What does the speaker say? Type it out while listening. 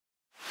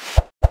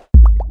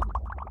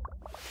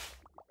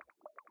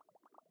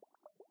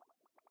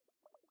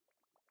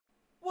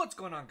What's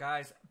going on,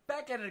 guys?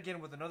 Back at it again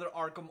with another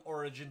Arkham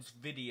Origins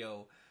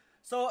video.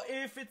 So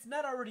if it's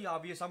not already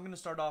obvious, I'm going to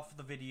start off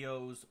the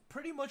videos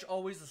pretty much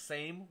always the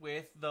same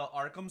with the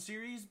Arkham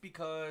series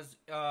because,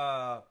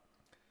 for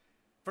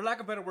lack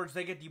of better words,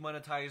 they get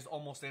demonetized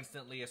almost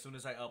instantly as soon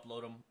as I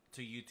upload them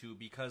to YouTube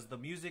because the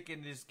music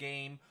in this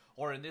game,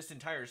 or in this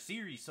entire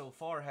series so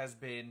far, has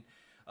been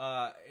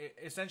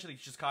essentially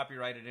just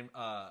copyrighted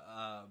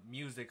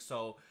music.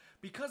 So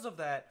because of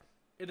that,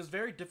 it is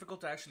very difficult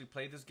to actually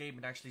play this game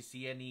and actually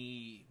see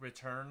any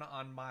return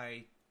on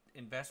my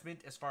investment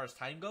as far as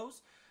time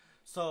goes.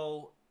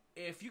 So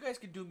if you guys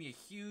could do me a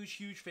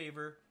huge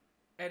favor,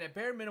 and at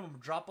bare minimum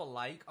drop a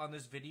like on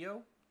this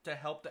video to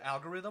help the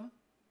algorithm,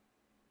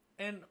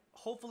 and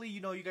hopefully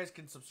you guys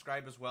can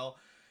subscribe as well,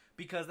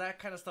 because that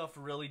kind of stuff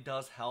really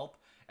does help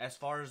as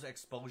far as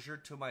exposure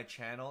to my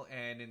channel,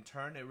 and in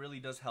turn it really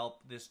does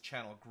help this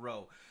channel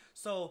grow.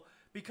 So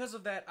because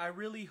of that, I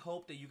really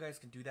hope that you guys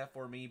can do that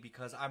for me,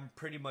 because I'm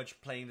pretty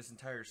much playing this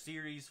entire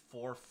series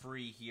for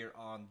free here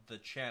on the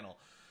channel.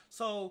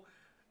 So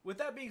with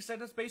that being said,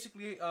 that's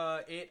basically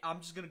it. I'm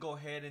just going to go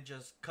ahead and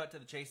just cut to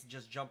the chase and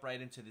just jump right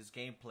into this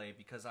gameplay,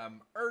 because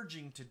I'm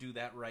urging to do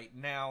that right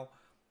now.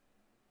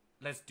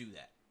 Let's do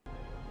that.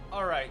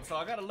 Alright, so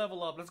I got to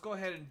level up. Let's go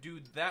ahead and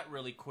do that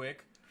really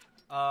quick.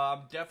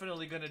 I'm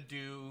definitely going to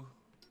do...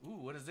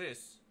 Ooh, what is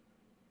this?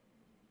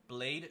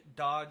 Blade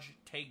Dodge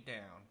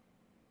Takedown.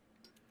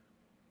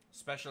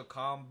 Special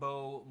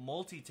combo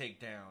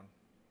multi-takedown.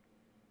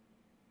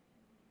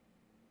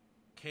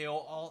 KO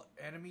all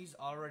enemies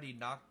already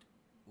knocked.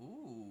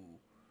 Ooh.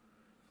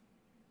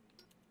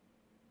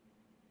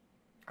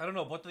 I don't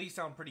know, both of these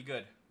sound pretty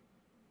good.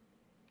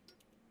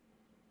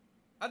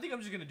 I think I'm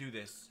just gonna do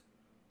this.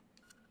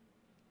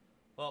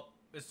 Well,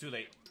 it's too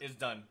late. It's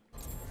done.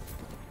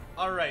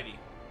 Alrighty.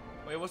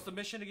 Wait, what's the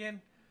mission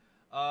again?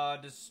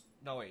 Locate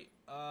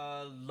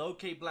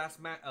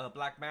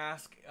Black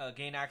Mask,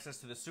 gain access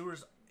to the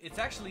sewers. It's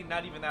actually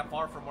not even that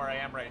far from where I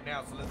am right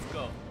now, so let's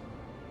go.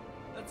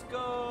 Let's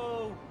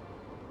go!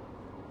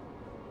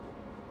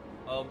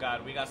 Oh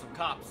god, we got some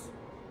cops.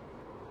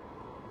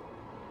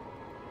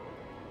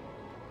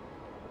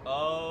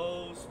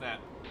 Oh snap.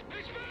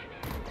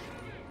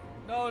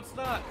 No, it's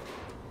not.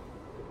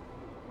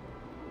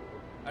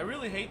 I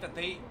really hate that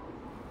he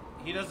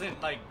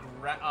doesn't like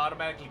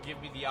automatically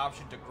give me the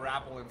option to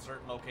grapple in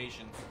certain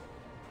locations.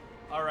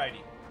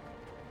 Alrighty.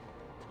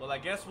 Well, I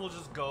guess we'll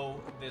just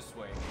go this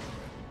way.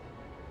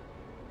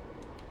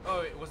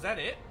 Oh, wait, was that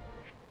it?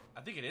 I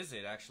think it is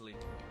it, actually.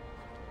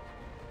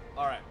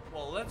 Alright,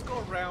 well, let's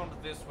go around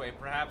this way.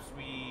 Perhaps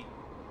we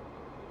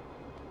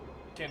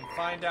can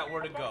find out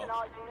where to go.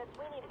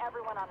 We need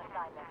everyone on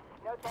assignment.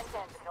 No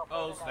 10-10s until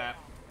oh, snap.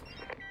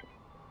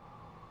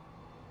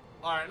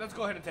 Alright, let's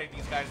go ahead and take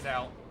these guys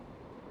out.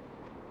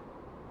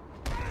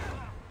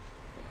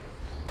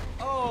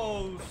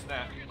 Oh,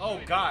 snap. Oh,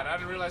 God, I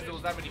didn't realize there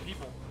was that many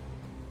people.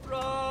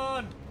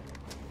 Run!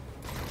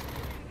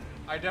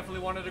 I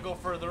definitely wanted to go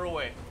further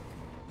away.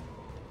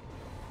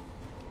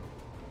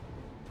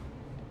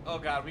 Oh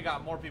god, we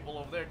got more people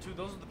over there too.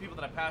 Those are the people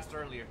that I passed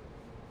earlier.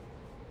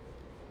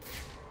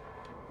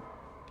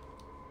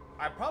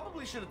 I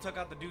probably should have took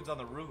out the dudes on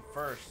the roof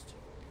first.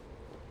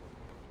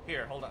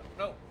 Here, hold on.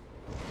 No.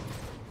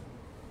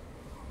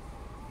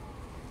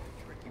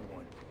 Tricky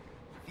one.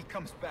 If he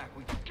comes back,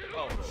 we can...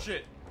 Oh,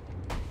 shit.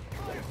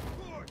 Let's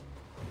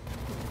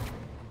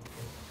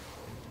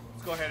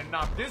go ahead and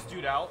knock this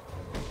dude out.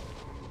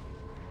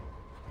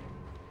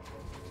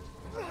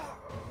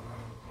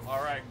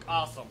 Alright,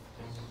 awesome.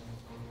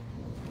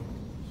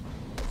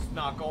 Let's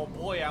knock old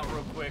boy out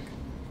real quick.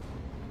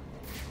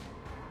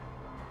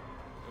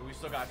 And we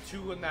still got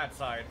two on that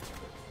side.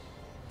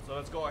 So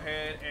let's go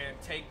ahead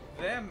and take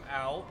them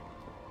out.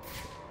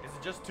 Is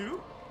it just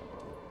two?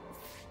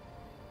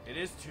 It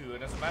is two,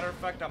 and as a matter of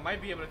fact, I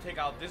might be able to take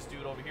out this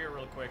dude over here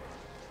real quick.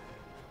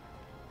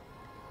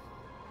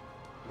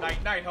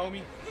 Night, night,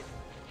 homie.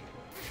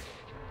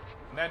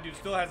 And that dude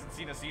still hasn't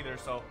seen us either,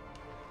 so...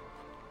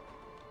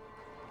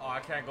 Oh, I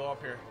can't go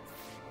up here.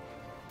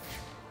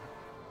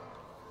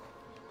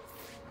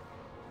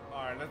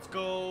 Alright, let's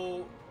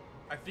go...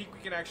 I think we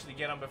can actually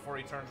get him before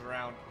he turns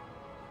around.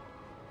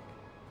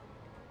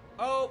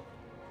 Oh!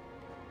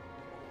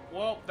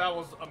 Well, that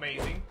was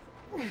amazing.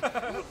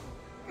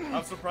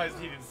 I'm surprised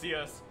he didn't see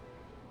us.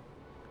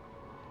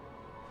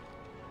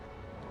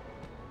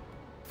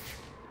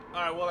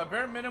 Alright, well, at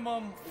bare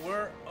minimum,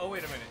 we're... Oh,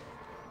 wait a minute.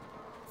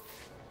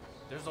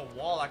 There's a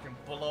wall I can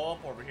blow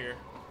up over here.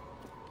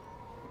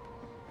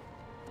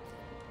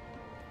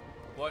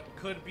 What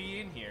could be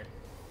in here?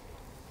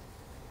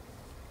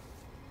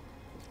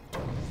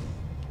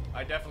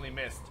 I definitely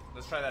missed.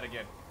 Let's try that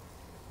again.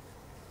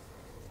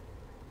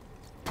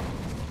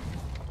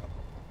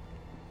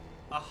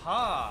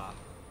 Aha!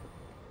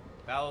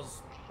 That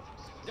was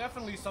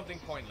definitely something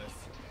pointless.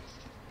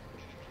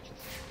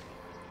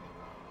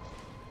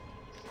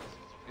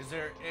 Is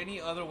there any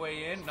other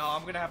way in? No,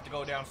 I'm gonna have to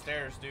go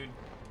downstairs, dude.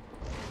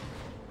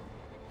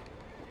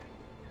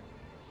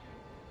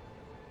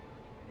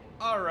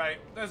 Alright,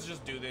 let's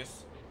just do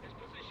this.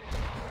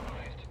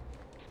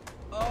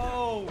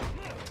 No!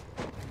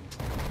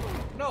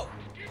 No!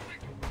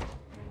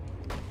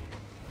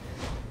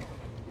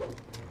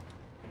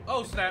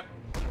 Oh, snap.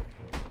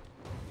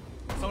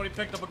 Somebody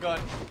picked up a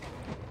gun.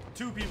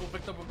 2 people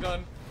picked up a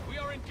gun. We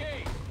are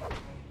engaged.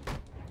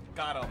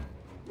 Got him.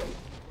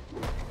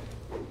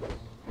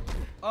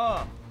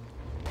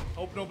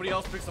 Hope nobody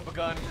else picks up a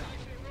gun.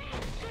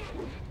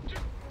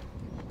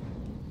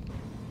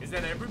 Is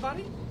that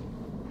everybody?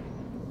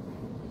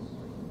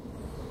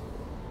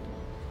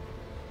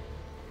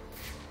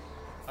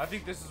 I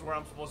think this is where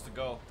I'm supposed to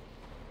go.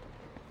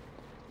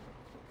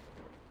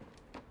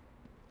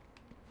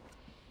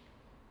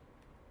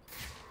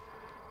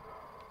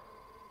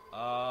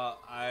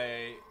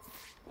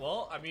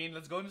 Well, I mean,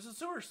 let's go into the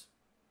sewers.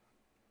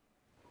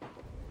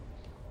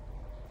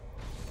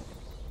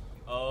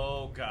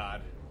 Oh,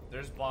 God.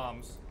 There's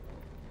bombs.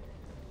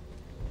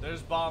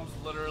 There's bombs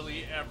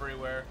literally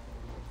everywhere.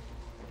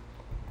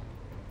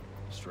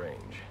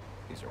 Strange.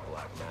 These are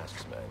Black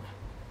Mask's men.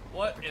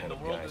 What The in kind the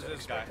of world guys is I'd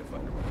this guy? expect to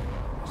find around in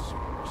the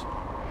sewers.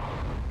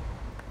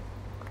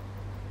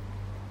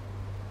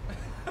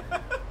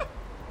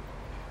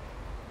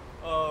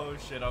 Oh,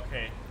 shit,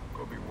 okay.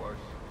 Could be worse.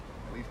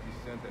 At least he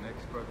sent an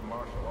expert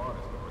martial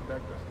artist to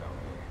protect us down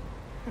here.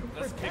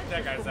 Let's kick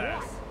that guy's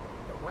ass.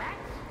 The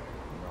rats?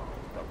 No,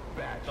 the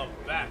bat. The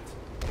bat.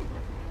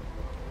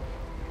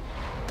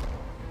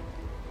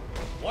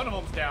 One of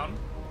them's down.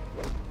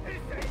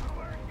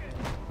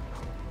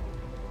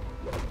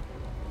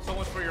 So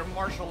much for your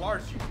martial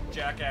arts, you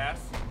jackass.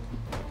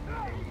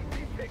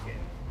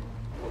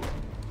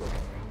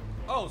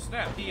 Oh,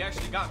 snap. He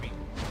actually got me.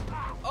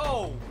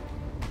 Oh!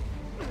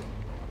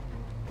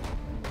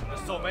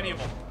 There's so many of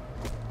them.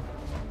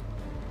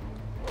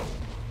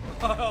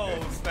 Oh,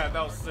 snap.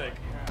 That was sick.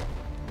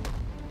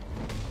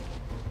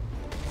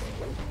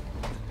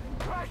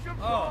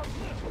 Oh.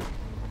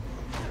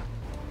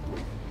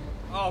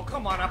 Oh,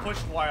 come on. I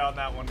pushed Y on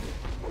that one.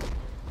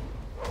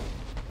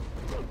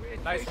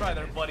 Nice try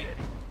there, buddy.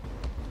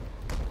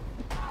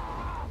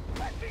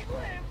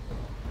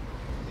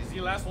 Is he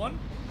the last one?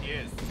 He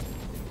is.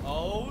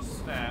 Oh,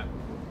 snap.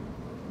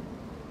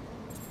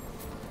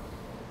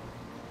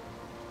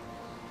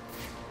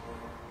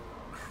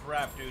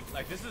 Crap, dude.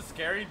 Like, this is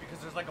scary because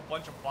there's like a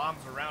bunch of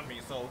bombs around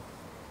me, so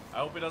I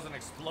hope it doesn't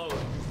explode.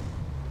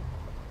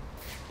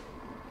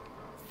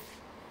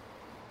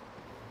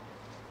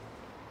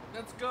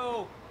 Let's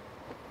go.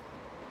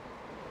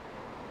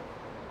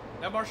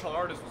 That martial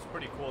artist was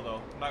pretty cool,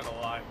 though. I'm not gonna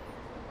lie.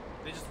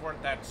 They just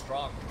weren't that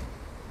strong.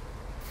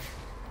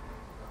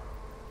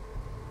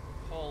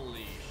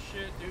 Holy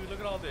shit, dude. Look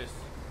at all this.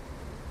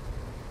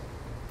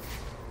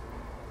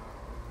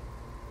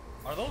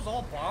 Are those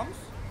all bombs?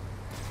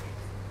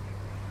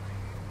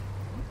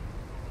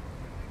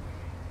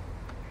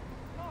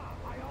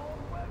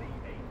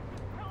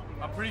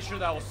 I'm pretty sure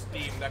that was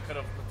steam that could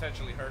have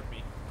potentially hurt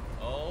me.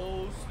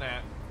 Oh,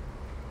 snap.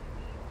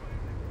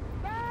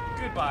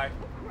 Goodbye.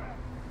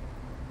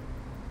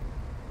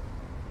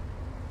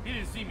 He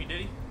didn't see me,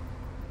 did he?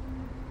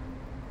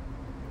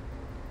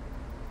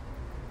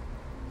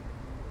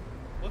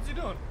 What's he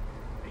doing?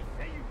 They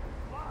say you can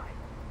fly.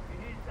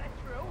 Is that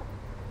true?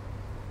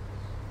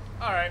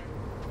 Alright.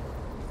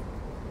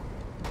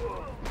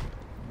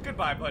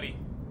 Goodbye, buddy.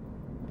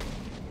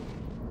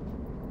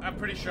 I'm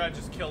pretty sure I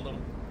just killed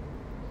him.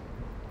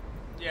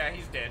 Yeah,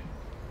 he's dead.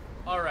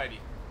 Alrighty.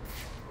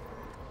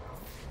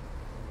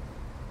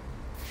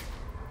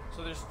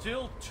 So there's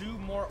still 2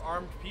 more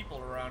armed people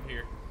around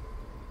here.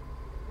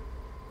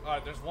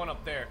 Alright, there's one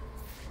up there.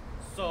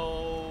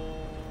 So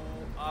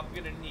I'm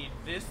gonna need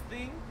this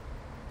thing.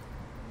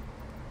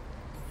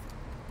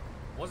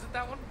 Was it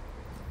that one?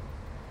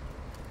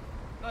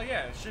 Oh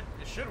yeah, it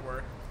should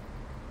work.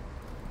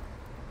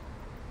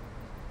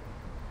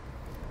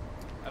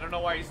 I don't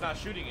know why he's not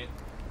shooting it.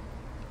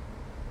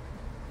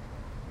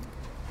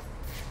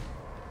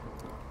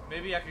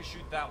 Maybe I can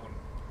shoot that one.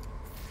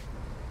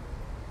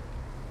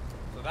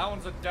 So that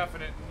one's a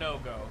definite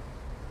no-go.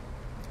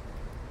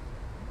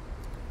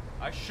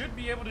 I should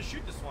be able to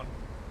shoot this one.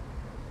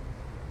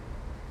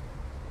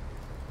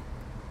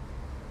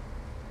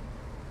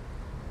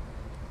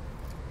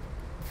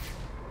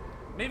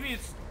 Maybe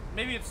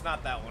it's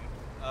not that one.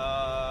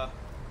 I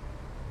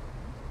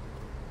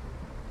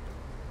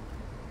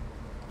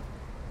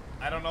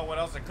don't know what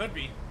else it could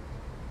be.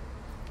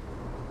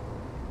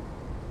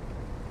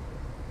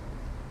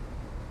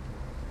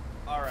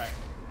 Alright.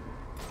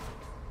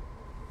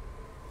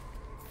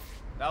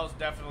 That was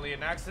definitely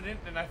an accident,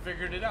 and I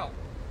figured it out.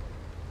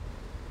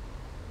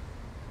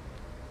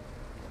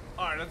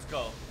 Alright, let's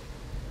go.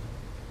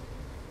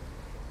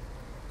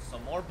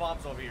 Some more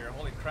bombs over here.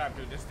 Holy crap,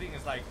 dude. This thing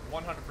is like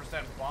 100%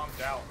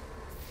 bombed out.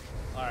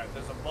 Alright,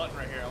 there's a button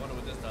right here. I wonder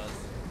what this does.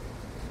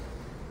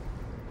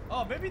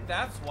 Oh, maybe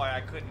that's why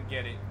I couldn't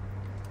get it.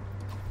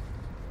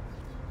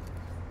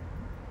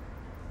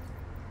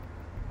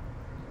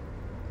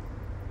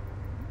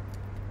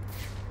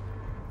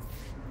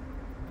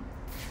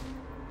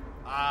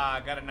 Ah,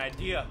 I got an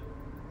idea.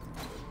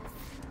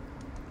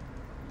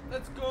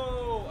 Let's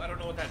go. I don't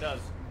know what that does.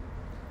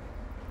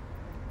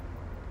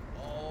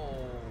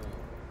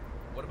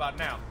 about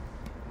now?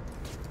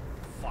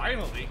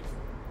 Finally.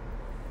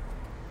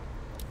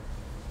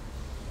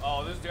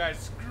 Oh, this guy's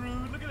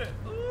screwed. Look at it.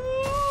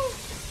 Ooh.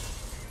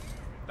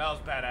 That was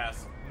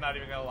badass. I'm not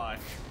even gonna lie.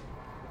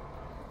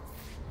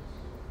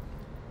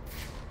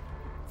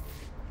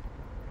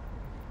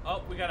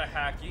 Oh, we got a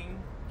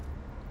hacking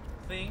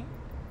thing,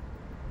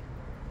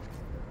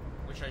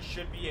 which I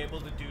should be able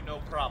to do no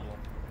problem.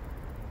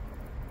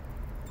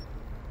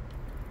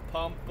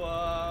 Pump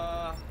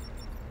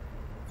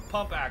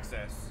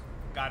access.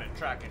 Got it,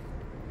 tracking.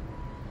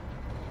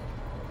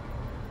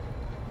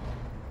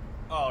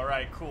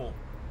 Alright, cool.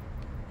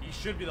 He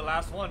should be the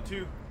last one,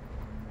 too.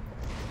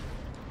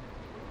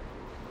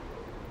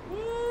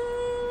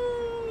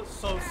 Woo!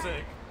 So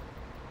sick.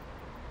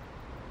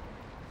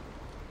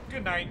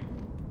 Good night.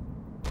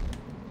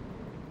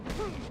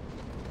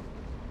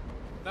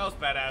 That was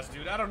badass,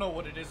 dude. I don't know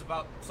what it is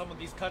about some of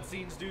these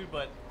cutscenes, dude,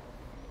 but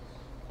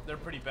they're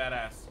pretty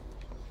badass.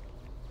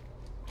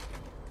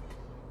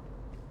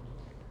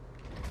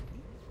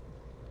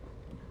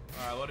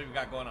 Alright, what do we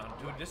got going on?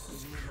 Dude, this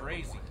is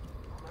crazy.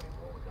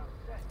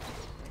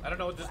 I don't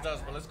know what this does,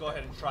 but let's go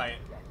ahead and try it.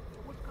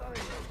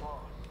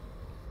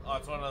 Oh,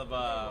 it's one of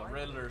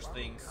Riddler's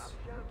things.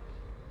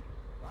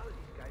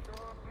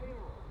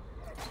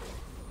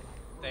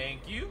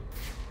 Thank you.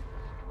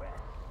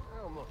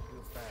 I almost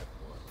feel bad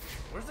for him.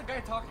 Where's the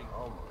guy talking?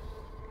 Almost.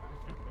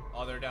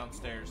 Oh, they're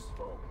downstairs.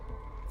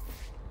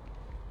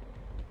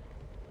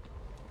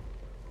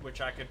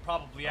 Which I could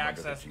probably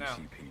access now.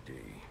 GCPD.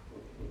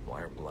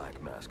 Why are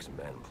Black Mask's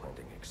men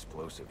planting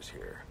explosives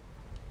here?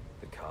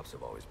 The cops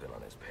have always been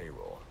on his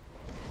payroll.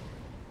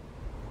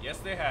 Yes,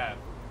 they have.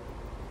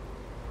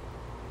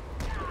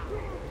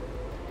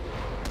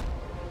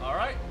 All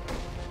right.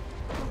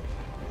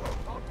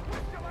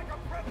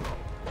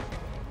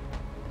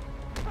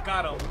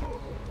 Got him.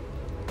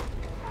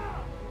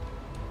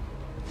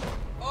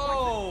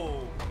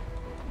 Oh.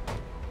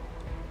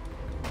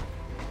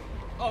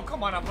 Oh,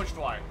 come on, I pushed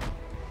Y.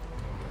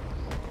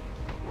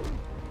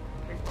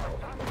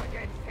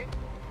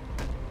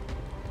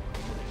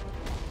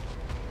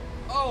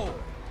 Oh,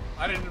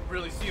 I didn't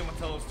really see him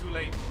until it was too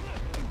late.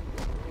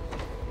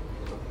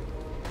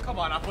 Come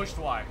on, I pushed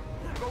Y.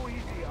 Go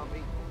easy on me.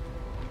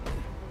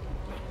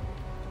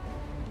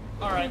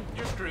 Alright,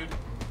 you're screwed.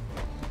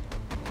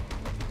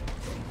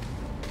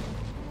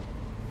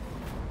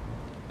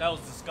 That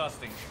was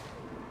disgusting.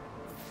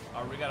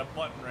 Alright, we got a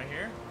button right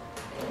here.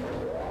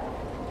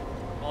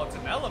 Oh, it's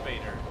an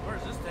elevator. Where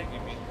is this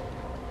taking me?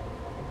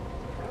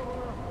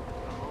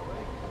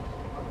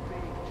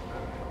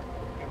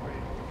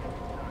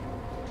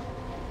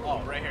 Oh,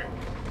 right here.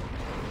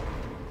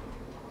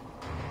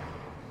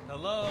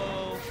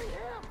 Hello?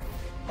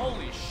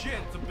 Holy shit,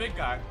 it's a big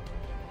guy.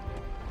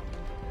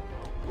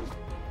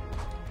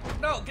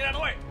 No, get out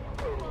of the way!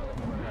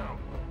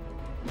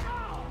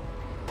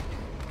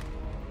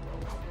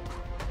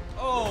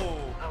 Oh!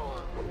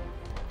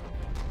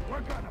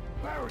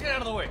 Get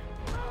out of the way!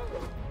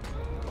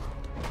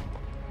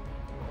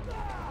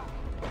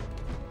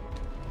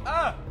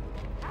 Ah!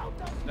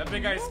 That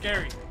big guy's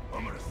scary.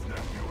 I'm gonna snap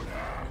you in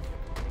half.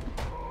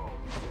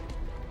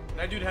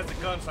 That dude has a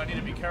gun, so I need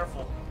to be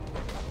careful.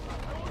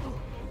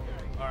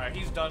 Alright,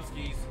 he's done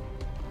skis.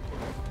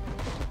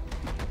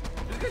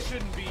 This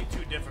shouldn't be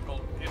too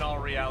difficult, in all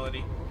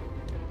reality.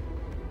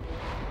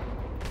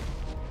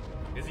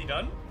 Is he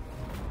done?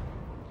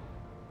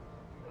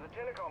 The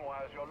telecom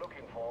wires you're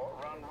looking for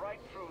run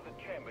right through the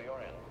chamber you're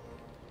in.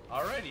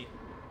 Alrighty.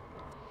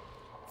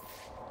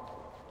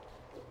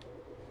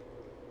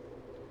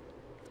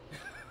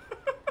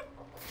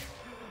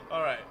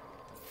 Alright.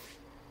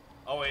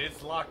 Oh wait,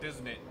 it's locked,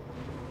 isn't it?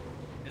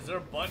 Is there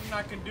a button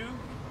I can do?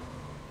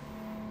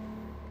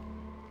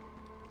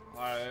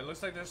 Alright, it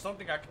looks like there's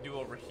something I can do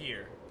over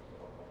here.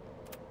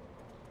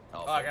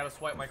 Alpha, Oh, I gotta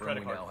swipe my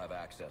credit card. We now have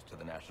access to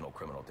the National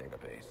Criminal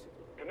Database.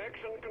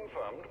 Connection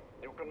confirmed.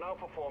 You can now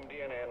perform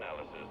DNA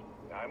analysis.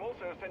 I'm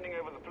also sending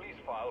over the police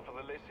file for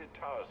the Lacey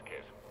Towers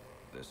case.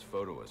 This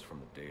photo is from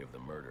the day of the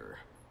murder.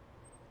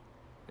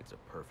 It's a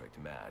perfect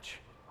match.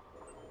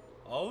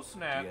 Oh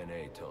snap.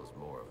 DNA tells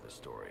more of the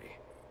story.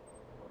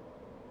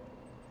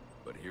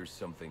 But here's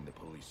something the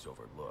police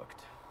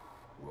overlooked.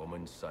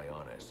 Roman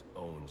Sionis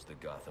owns the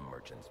Gotham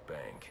Merchants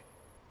Bank.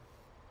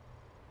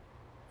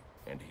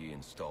 And he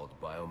installed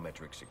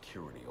biometric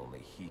security only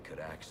he could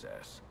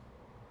access.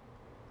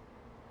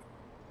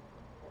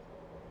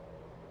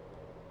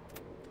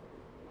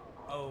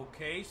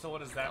 Okay, so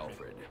what does that mean?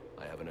 Alfred,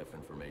 I have enough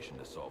information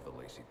to solve the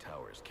Lacey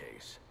Towers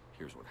case.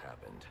 Here's what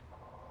happened.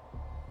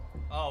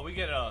 Oh, we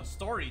get a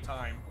story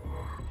time.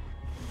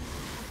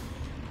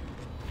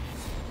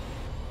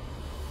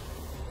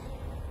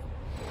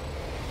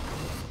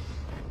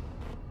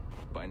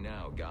 By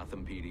now,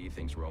 Gotham PD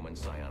thinks Roman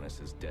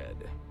Sionis is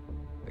dead.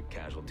 The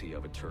casualty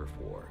of a turf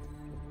war.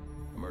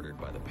 Murdered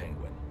by the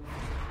Penguin.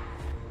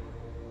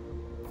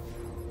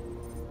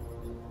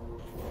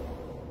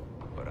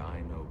 But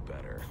I know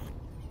better.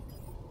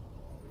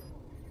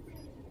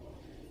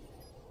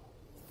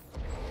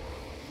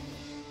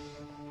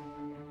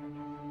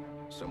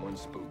 Someone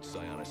spooked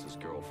Sionis'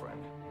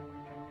 girlfriend.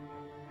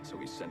 So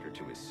he sent her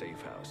to his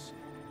safe house,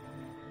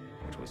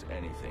 which was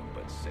anything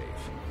but safe.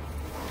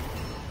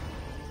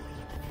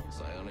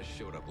 Sionis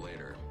showed up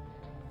later,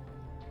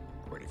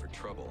 ready for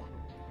trouble,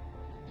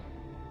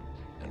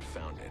 and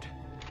found it.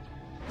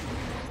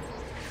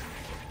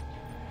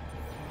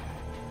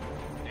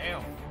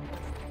 Damn.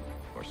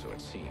 Or so it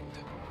seemed.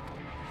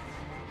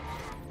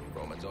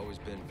 Roman's always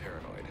been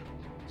paranoid.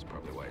 That's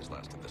probably why he's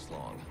lasted this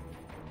long.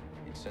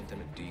 He'd sent in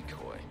a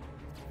decoy,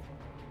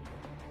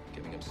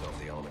 giving himself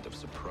the element of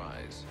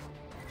surprise.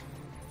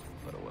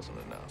 But it wasn't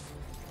enough.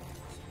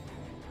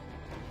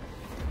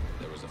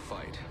 There was a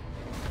fight.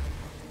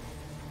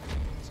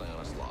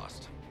 Sionis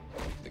lost.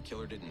 The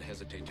killer didn't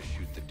hesitate to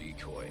shoot the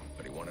decoy,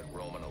 but he wanted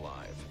Roman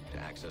alive to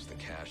access the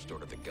cash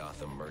stored at the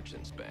Gotham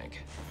Merchants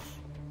Bank.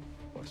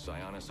 With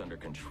Sionis under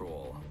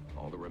control,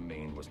 all that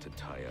remained was to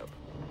tie up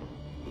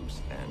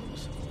loose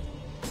ends.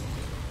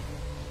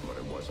 But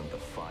it wasn't the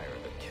fire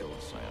that killed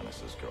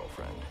Sionis'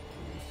 girlfriend.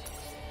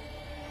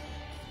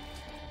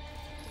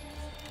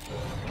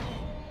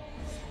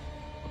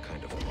 What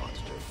kind of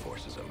monster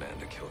forces a man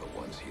to kill the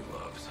ones he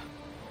loves?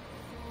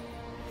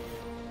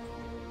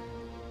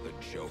 The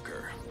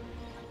Joker.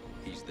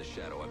 He's the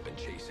shadow I've been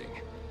chasing.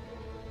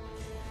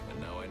 And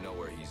now I know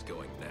where he's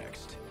going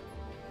next.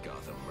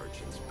 Gotham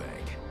Merchants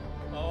Bank.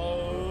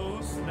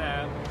 Oh,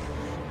 snap.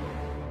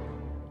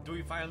 Do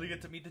we finally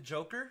get to meet the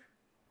Joker?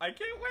 I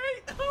can't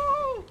wait!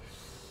 Oh!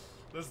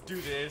 Let's do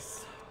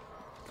this.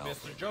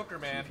 Mr. Joker,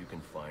 man. See if you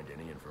can find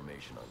any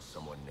information on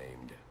someone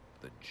named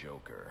the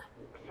Joker.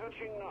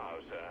 Searching now,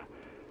 sir.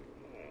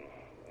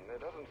 There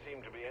doesn't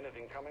seem to be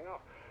anything coming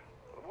up.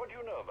 What do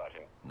you know about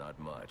him? Not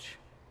much,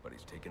 but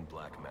he's taken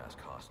Black Mask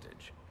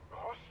hostage.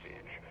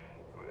 Hostage?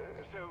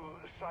 So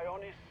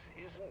Sionis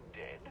isn't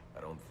dead?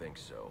 I don't think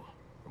so.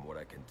 From what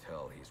I can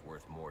tell, he's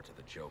worth more to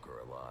the Joker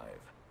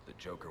alive. The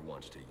Joker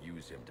wants to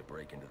use him to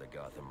break into the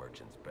Gotham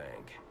Merchants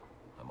Bank.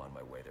 I'm on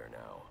my way there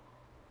now.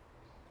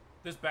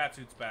 This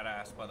batsuit's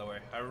badass, by the way.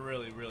 I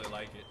really, really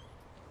like it.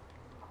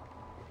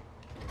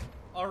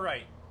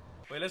 Alright.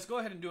 Wait, let's go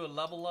ahead and do a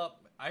level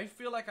up. I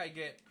feel like I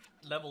get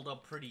leveled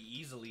up pretty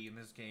easily in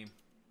this game.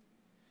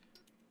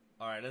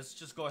 Alright, let's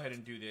just go ahead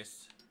and do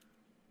this.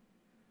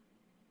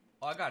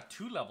 Oh, I got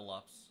 2 level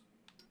ups.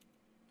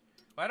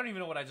 I don't even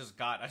know what I just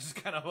got. I just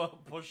kind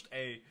of pushed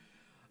a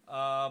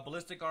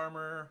ballistic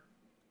armor.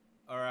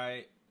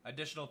 Alright.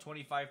 Additional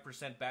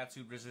 25%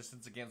 batsuit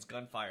resistance against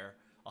gunfire.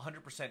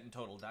 100% in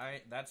total.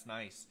 That's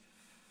nice.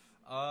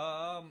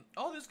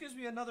 Oh, this gives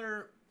me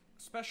another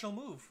special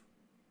move.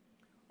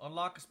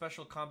 Unlock a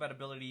special combat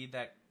ability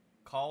that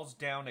calls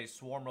down a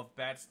swarm of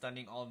bats,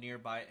 stunning all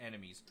nearby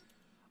enemies.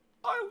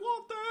 I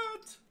want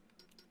that!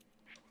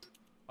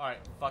 Alright,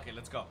 fuck it,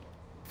 let's go.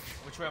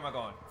 Which way am I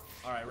going?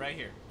 Alright, right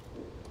here.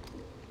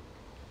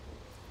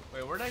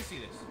 Wait, where did I see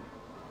this?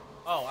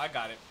 Oh, I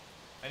got it.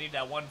 I need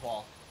that 1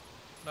 ball.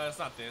 No, it's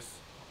not this.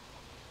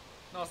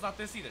 No, it's not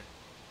this either.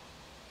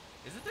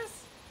 Is it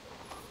this?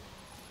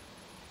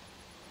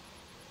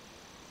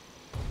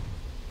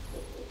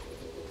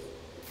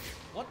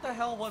 What the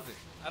hell was it?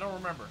 I don't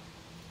remember.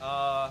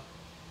 I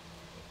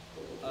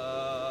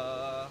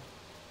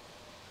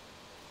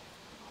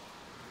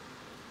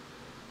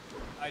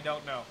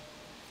don't know.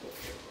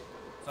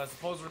 So I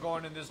suppose we're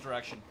going in this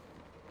direction.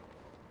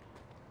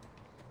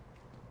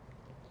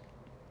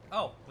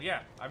 Oh, well,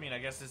 yeah. I mean, I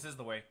guess this is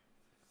the way.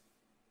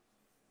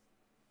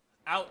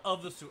 Out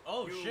of the suit.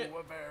 Oh, shit. You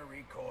were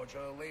very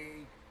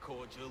cordially,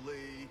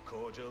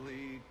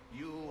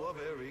 you are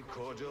very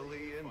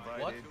cordially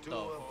invited to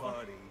a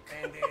party.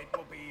 And it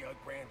will be a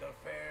grand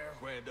affair.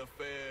 Grand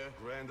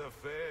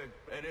affair,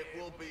 and it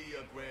will be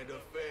a grand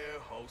affair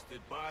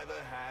hosted by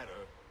the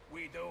Hatter.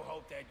 We do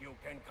hope that you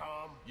can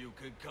come. You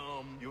could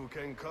come. You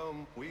can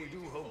come. We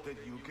do hope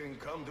that you can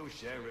come to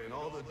share in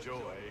all the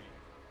joy.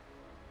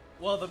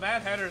 Well, the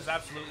Mad Hatter is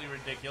absolutely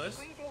ridiculous.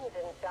 Greetings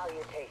and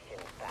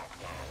salutations,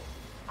 Batman.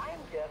 I'm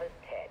Jervis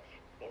Tetch,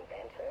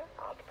 inventor,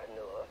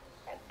 entrepreneur,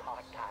 and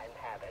part-time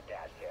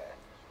haberdasher.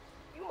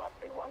 You must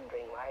be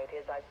wondering why it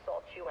is I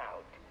sought you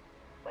out.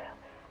 Well,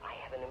 I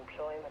have an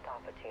employment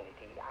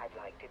opportunity I'd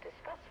like to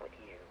discuss with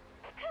you.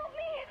 Help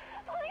me!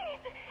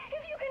 Please!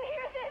 If you can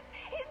hear this,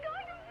 he's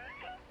going to...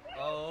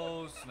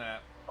 Oh,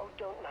 snap. Oh,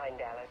 don't mind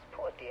Alice,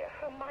 poor dear.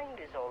 Her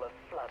mind is all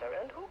aflutter,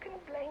 and who can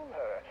blame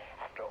her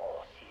after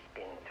all she's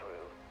been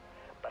through?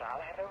 But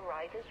I'll have her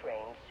right as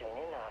rain soon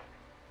enough.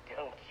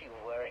 Don't you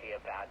worry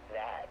about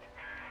that.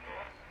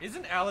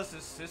 Isn't Alice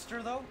his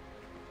sister, though?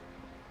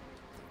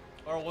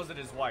 Or was it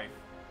his wife?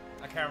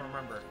 I can't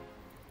remember.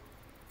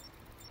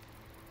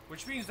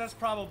 Which means that's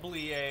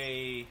probably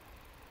a...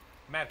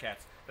 Mad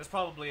Cats. That's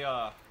probably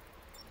a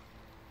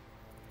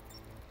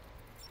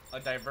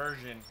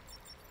diversion.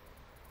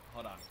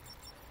 Hold on.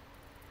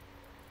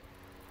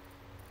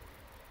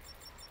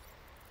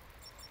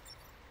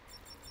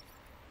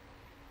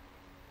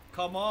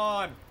 Come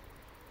on!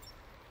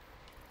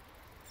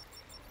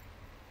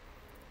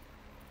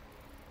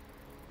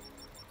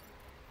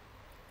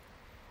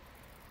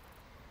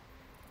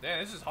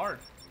 Damn, this is hard.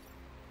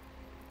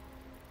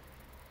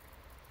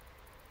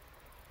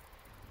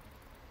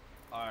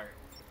 Alright.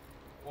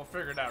 We'll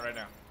figure it out right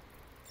now.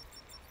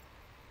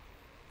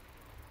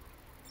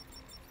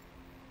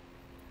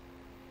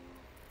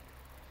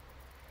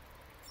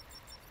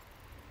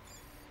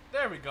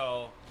 There we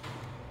go.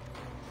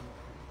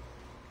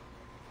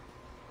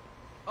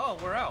 Oh,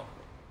 we're out.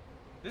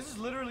 This is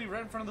literally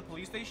right in front of the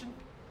police station?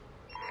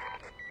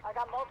 I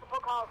got multiple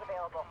calls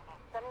available.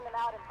 Sending them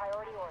out in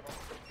priority order.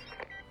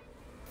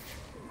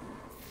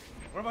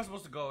 Where am I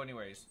supposed to go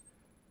anyways?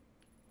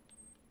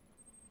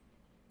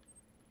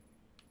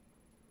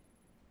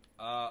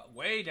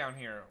 Way down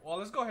here. Well,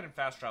 let's go ahead and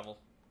fast travel.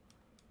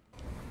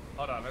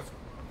 Hold on, let's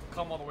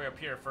come all the way up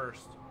here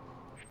first.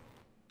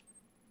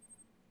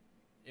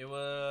 It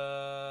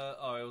was...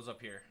 Oh, it was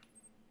up here.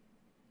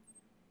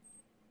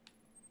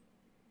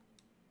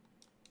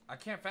 I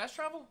can't fast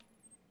travel?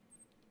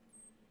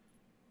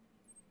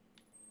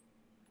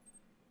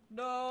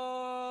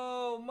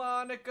 No,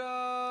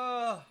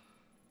 Monica!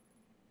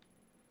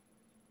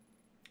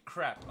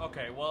 Crap.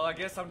 Okay, well, I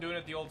guess I'm doing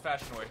it the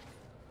old-fashioned way.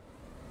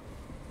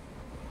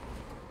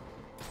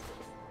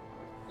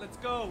 Let's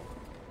go!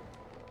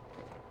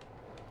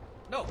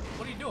 No,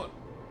 what are you doing?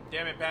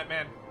 Damn it,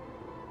 Batman.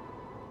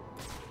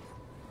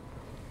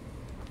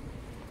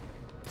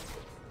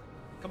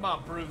 Come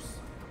on, Bruce.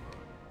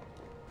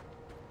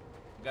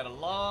 We got a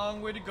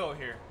long way to go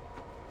here.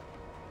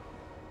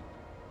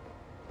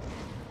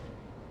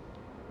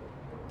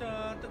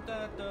 Da, da,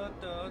 da, da,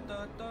 da,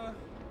 da, da.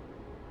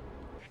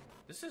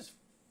 This is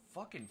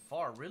fucking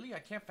far. Really? I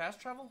can't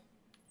fast travel?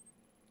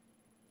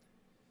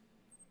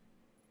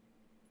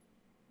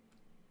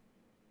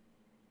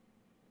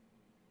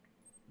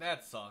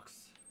 That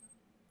sucks.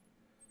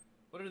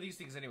 What are these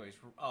things anyways?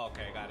 Oh,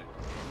 okay, I got it.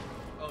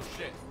 Oh,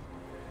 shit.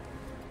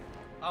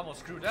 I almost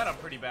screwed that up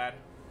pretty bad.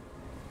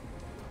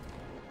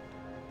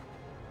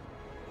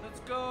 Let's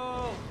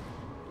go!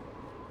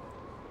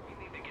 We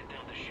need to get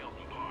down to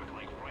Shelton Park,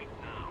 like right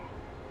now.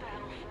 What the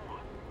hell for?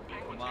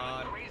 Penguin's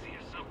gone crazy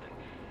or something.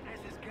 As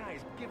this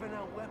guy's giving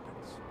out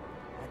weapons.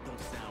 That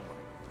don't sound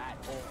right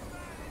at all.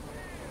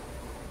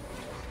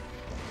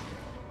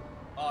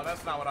 Oh,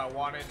 that's not what I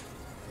wanted.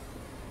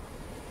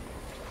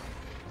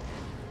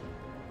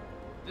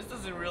 This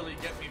doesn't really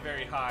get me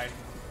very high.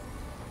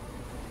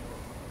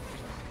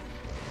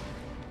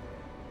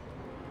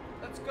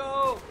 Let's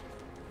go!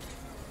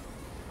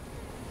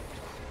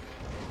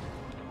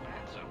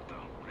 Bats up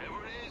though.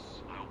 Whatever it is,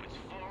 I hope it's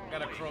far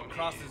Gotta away from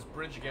cross here. this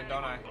bridge again,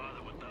 don't I?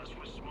 Bother with us,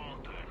 we're small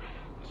time,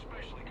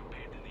 especially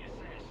compared to the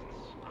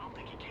assassins. I don't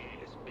think he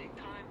cares. Big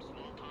time,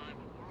 small time,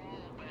 we're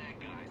all bad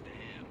guys to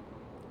him.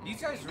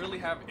 These guys really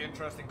have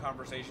interesting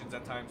conversations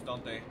at times,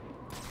 don't they?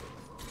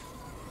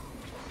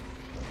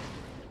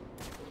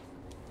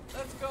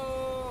 Let's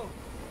go!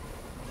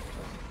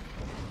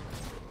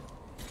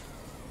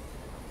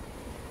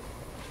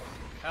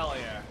 Hell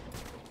yeah.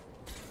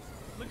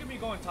 Look at me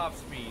going top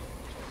speed.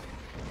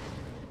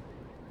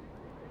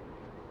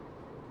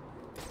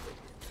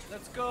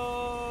 Let's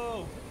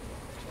go!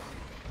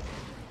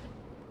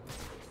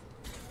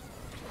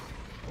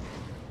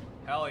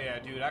 Hell yeah,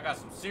 dude. I got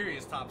some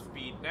serious top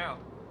speed now.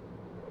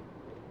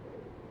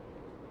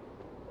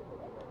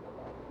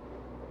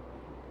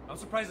 I'm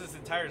surprised this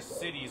entire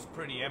city is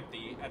pretty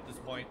empty at this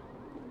point.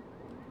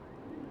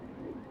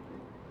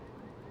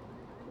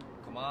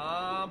 Come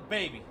on,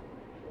 baby.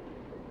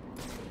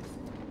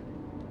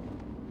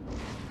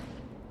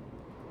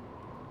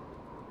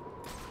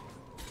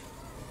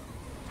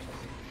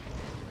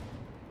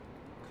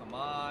 Come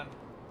on.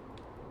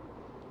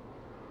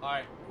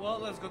 Alright, well,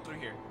 let's go through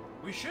here.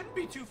 We shouldn't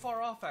be too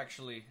far off,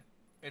 actually.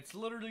 It's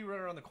literally right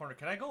around the corner.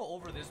 Can I go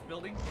over this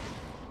building?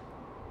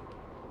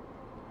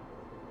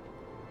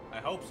 I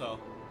hope so.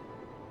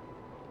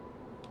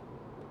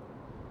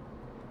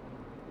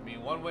 I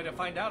mean, one way to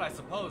find out, I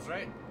suppose,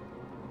 right?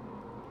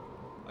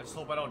 I just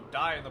hope I don't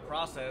die in the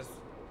process.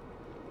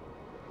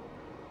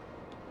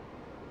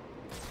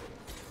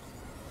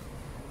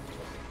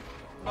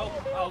 Nope,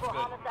 that was good.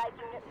 Homicide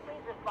unit,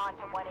 please respond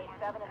to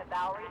 187 in the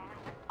Bowery.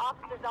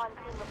 Officers on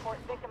scene report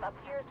victim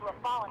appears to have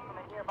fallen from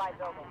a nearby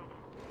building.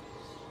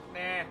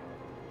 Nah.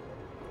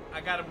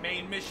 I got a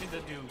main mission to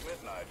do.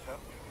 Midnight, huh?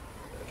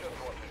 I just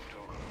wanted to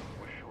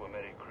wish you a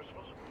Merry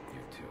Christmas.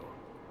 You too.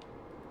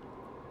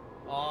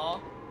 Aw.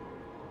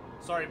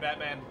 Sorry,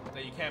 Batman,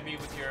 that you can't be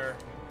with your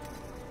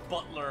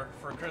butler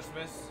for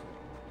Christmas.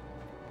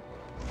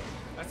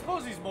 I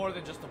suppose he's more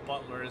than just a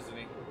butler, isn't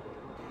he?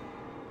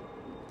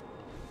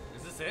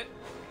 Is this it?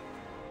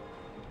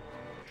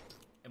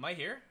 Am I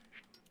here?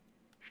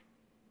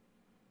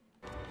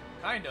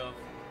 Kind of.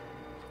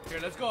 Here,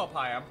 let's go up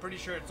high. I'm pretty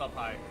sure it's up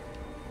high.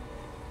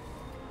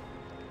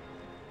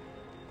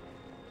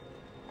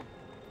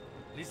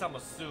 At least I'm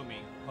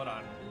assuming. Hold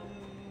on.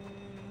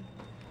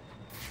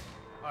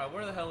 Alright,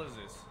 where the hell is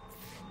this?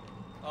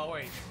 Oh,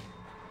 wait.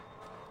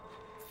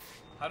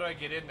 How do I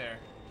get in there?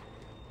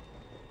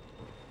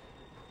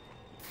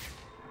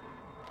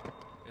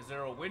 Is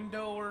there a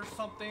window or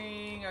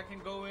something I can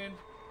go in?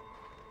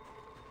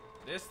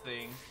 This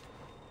thing.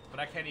 But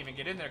I can't even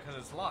get in there because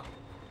it's locked.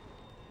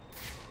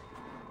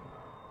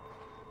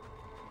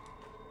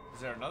 Is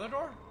Is there another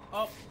door?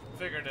 Oh,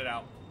 figured it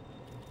out.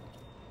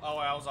 Oh,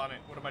 I was on it.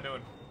 What am I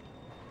doing?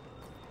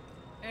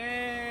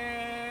 And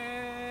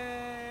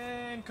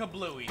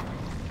kablooey.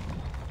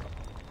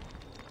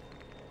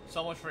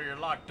 So much for your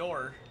locked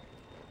door.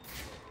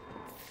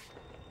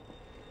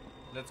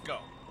 Let's go.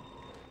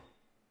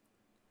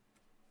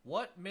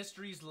 What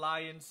mysteries lie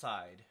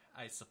inside?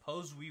 I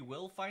suppose we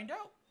will find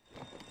out.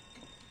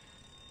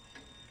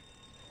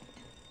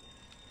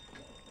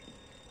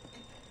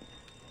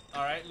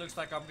 Alright, looks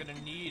like I'm gonna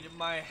need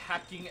my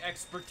hacking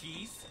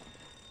expertise.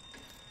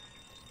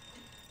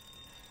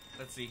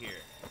 Let's see here.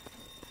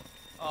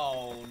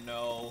 Oh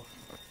no.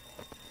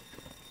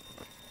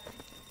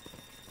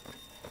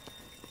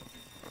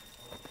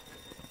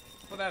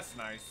 Well, that's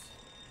nice.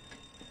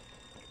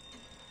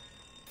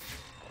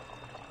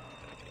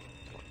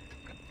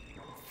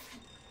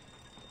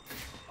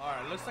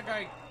 Alright, looks like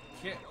I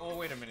can't. Oh,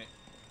 wait a minute.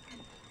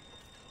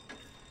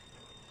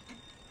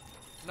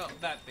 No,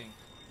 that thing.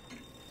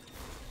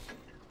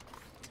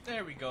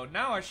 There we go.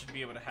 Now I should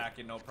be able to hack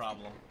it, no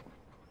problem.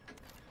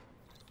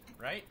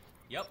 Right?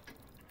 Yep.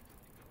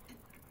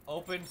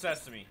 Open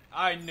sesame.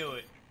 I knew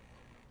it.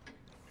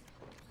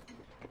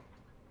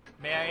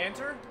 May I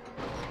enter?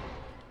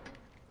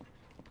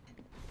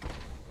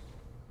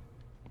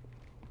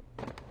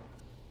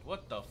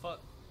 What the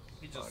fuck?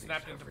 He just Bodies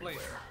snapped into place.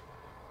 everywhere.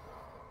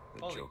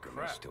 The Holy Joker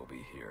crap. may still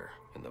be here,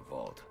 in the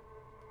vault.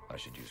 I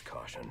should use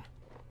caution.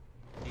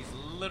 He's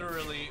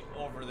literally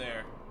over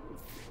there.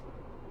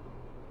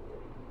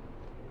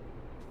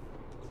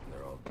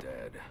 They're all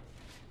dead.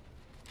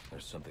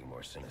 There's something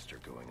more sinister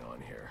going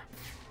on here.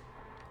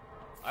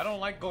 I don't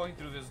like going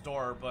through this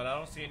door, but I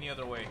don't see any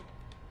other way.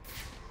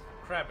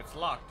 Crap, it's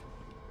locked.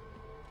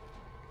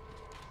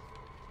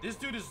 This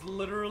dude is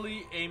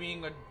literally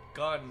aiming a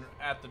gun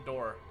at the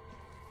door.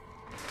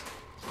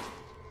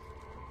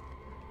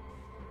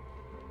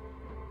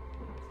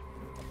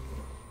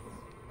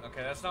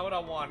 Okay, that's not what I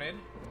wanted.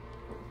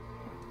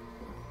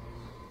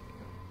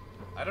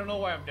 I don't know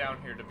why I'm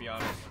down here, to be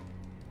honest.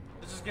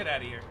 Let's just get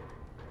out of here.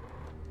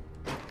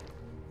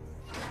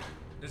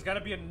 There's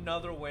gotta be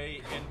another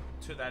way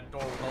into that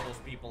door with all those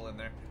people in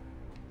there.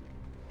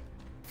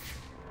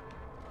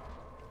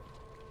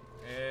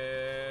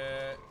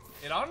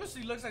 It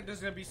honestly looks like there's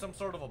gonna be some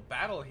sort of a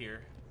battle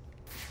here.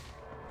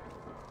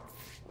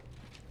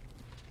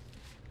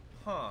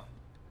 Huh.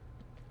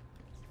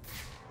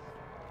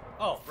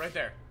 Oh, right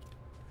there.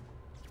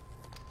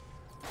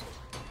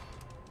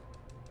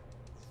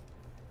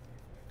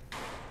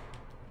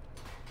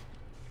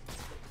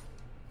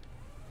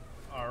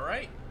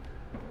 Alright.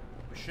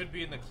 We should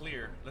be in the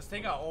clear. Let's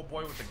take out old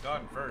boy with the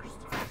gun first.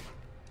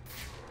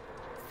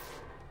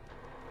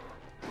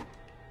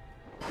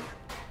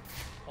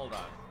 Hold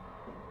on.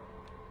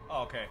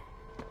 Oh, okay.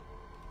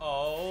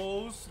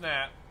 Oh,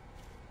 snap.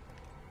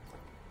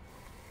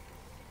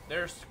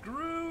 They're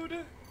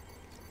screwed.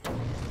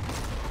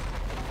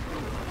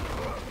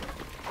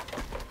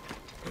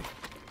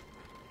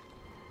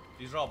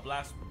 These are all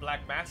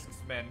black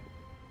masks, men.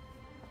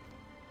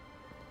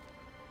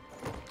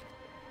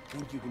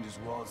 Think you can just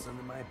waltz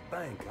under my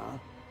bank, huh?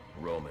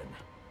 Roman,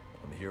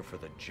 I'm here for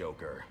the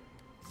Joker.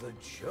 The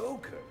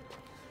Joker?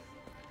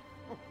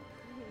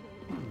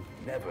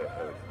 Never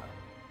heard of him.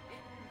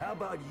 How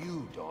about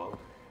you, dog?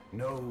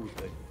 Know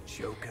the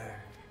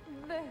Joker?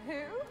 The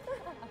who?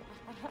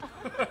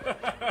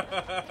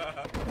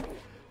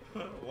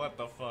 What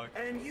the fuck?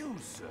 And you,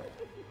 sir?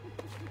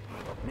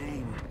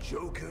 Name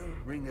Joker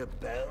ring a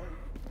bell?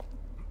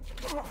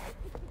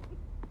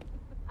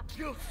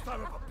 You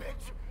son of a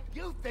bitch!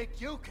 You think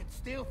you can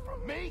steal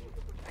from me?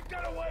 You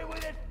got away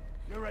with it?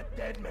 You're a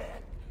dead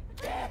man.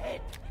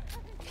 Dead!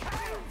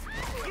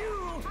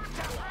 You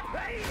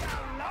lay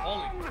alone!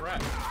 Holy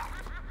crap.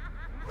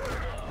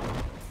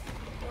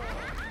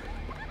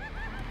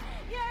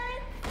 You're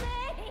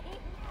insane!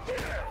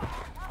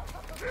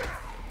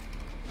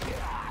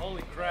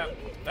 Holy crap.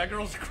 That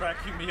girl's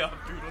cracking me up,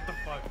 dude. What the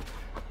fuck?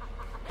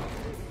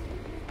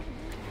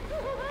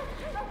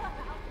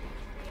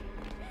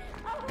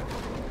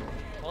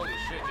 Holy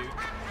shit, dude.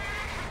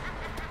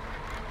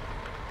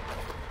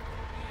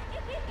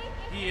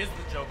 He is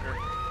the Joker.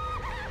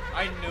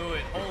 I knew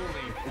it.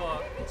 Holy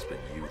fuck. It's been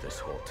you this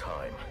whole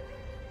time.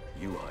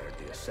 You hired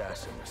the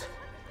assassins.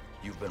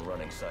 You've been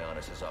running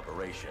Sionis'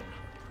 operation.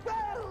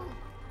 Well,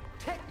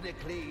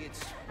 technically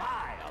it's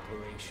my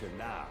operation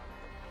now.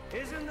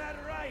 Isn't that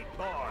right,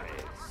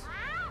 boys?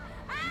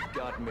 You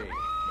got me.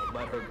 Now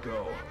let her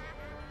go.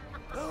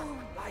 Oh,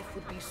 life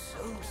would be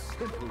so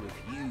simple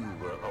if you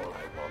were all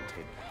I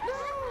wanted.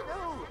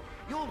 No,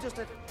 you're just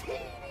a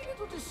teeny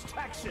little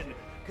distraction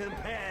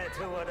compared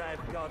to what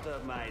I've got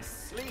up my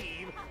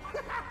sleeve.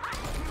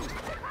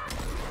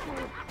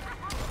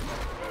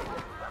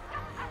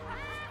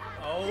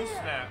 Oh,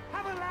 snap.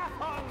 Have a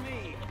laugh on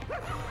me.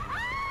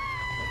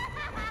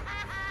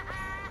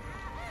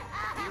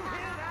 You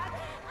hear that?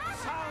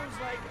 Sounds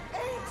like 8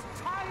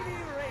 tiny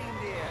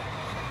reindeer.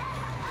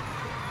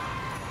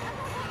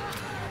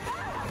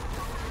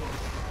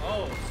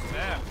 Oh,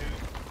 snap, dude.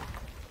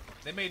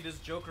 They made this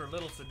Joker a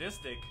little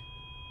sadistic.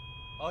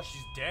 Oh,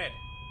 she's dead.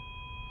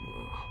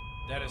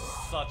 That is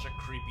such a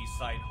creepy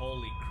sight.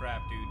 Holy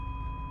crap, dude.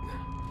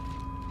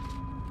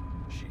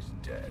 She's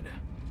dead.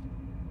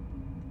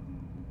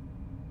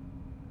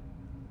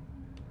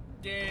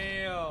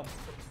 Damn.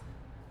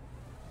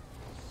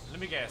 Let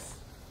me guess.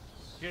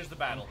 Here's the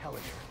battle.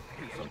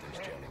 Something's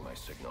jamming my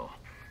signal.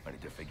 I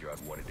need to figure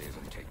out what it is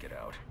and take it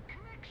out.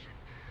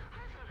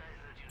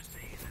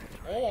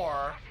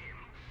 Or...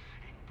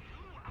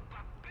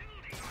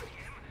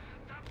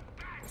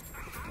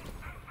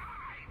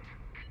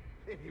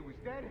 If he was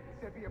dead,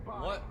 there'd be a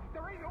body. What?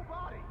 There ain't no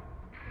body.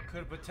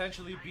 Could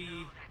potentially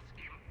be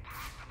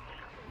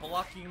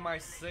blocking my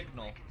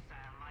signal.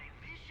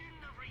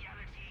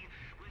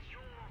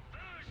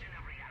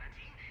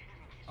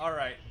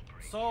 Alright,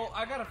 so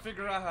I gotta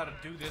figure out how to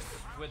do this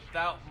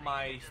without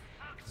my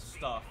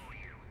stuff.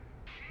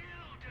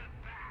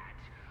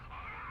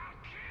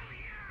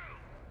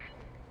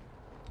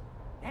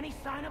 Any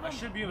sign of him? I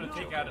should be able to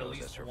take out at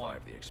least one.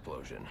 The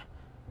explosion.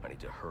 I need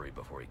to hurry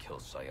before he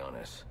kills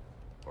Sionis.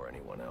 Or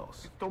anyone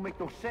else. This don't make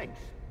no sense.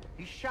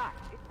 He's shot.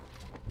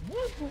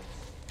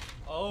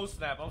 Oh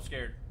snap, I'm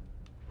scared.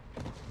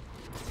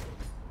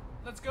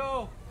 Let's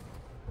go!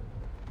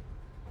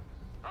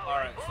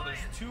 Alright, so there's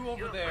two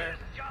over there.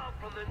 Job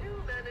from the new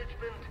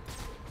management.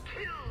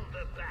 Kill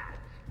the bat.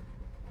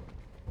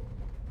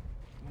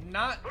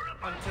 Not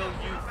until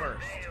you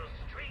first.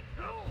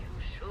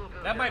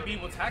 That might be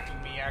what's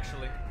hacking me,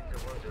 actually.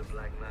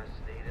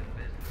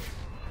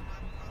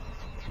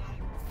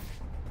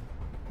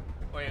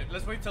 Wait,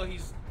 let's wait till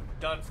he's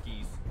done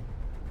skis.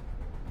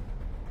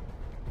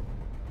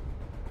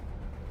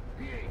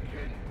 He ain't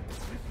kidding. This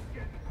is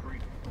getting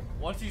creepy.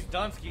 Once he's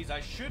done skis,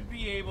 I should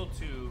be able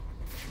to...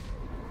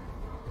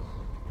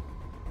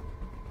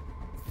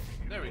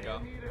 There we go.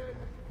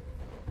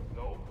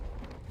 No.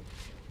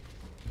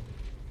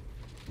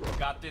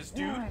 Got this,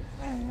 dude.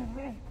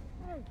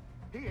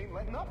 He ain't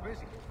letting up, is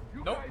he?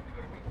 You Nope. guys are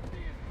gonna be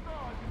seeing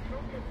stars if you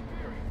don't get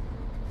serious.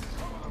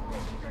 Cover the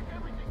road, check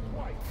everything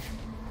twice.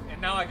 And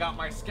now I got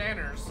my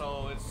scanner,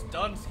 so it's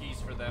done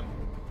skis for them.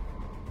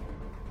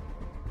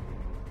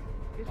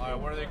 Alright,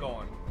 where are they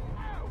going?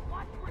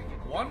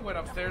 One went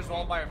upstairs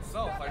all by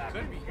himself. I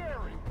could be.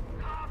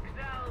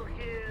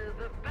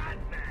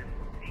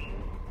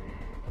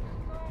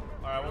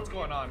 Alright, what's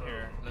going on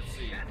here? Let's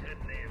see.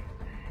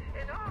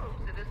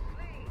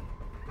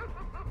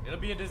 It'll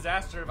be a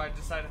disaster if I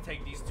decide to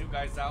take these two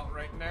guys out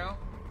right now.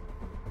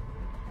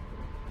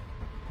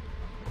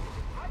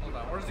 Hold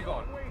on, where's he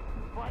going?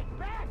 Fight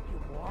back, you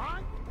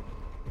want?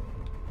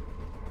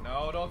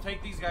 No, don't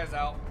take these guys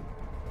out.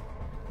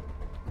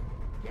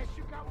 Guess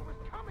you got what was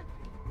coming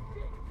to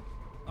you.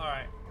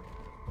 Alright.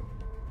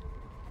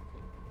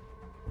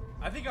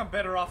 I think I'm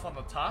better off on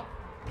the top.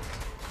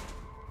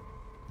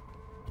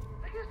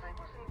 I guess I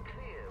wasn't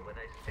clear when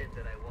I said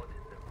that I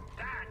wanted the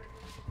bat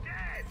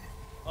dead.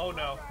 Oh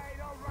no.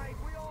 All right,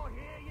 we all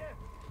hear you.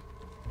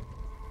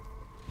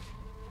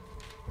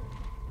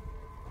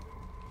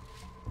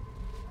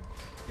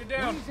 Get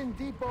down. Freezing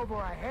deep over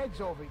our heads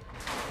over.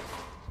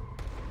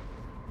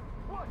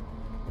 What?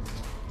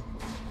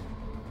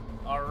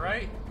 All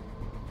right.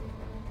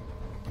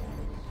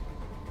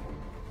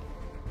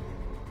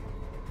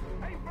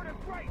 Aim for the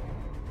break.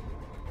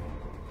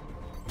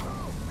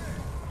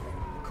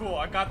 Cool,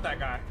 I got that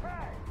guy.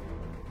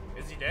 Hey.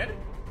 Is he dead?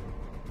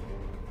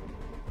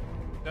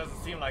 Doesn't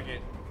seem like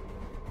it.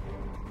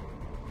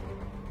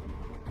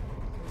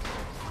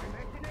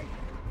 Imagination.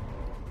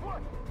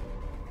 What?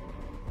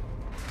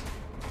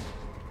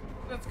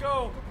 Let's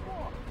go.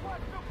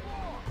 What's the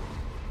floor?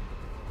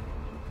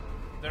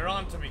 They're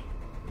on to me.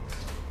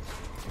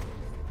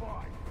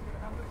 Fine. You're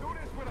gonna have to do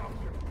this without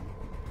you.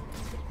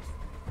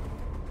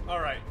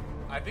 All right.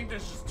 I think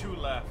there's just two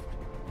left.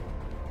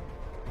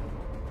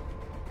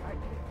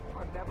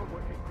 I'm never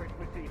working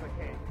Christmas Eve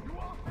again. You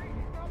all think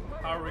he's not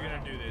playing? How are we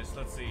gonna do this?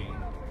 Let's see.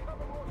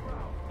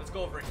 Let's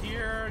go over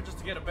here just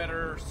to get a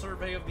better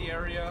survey of the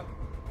area.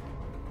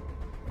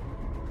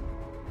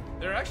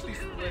 They're actually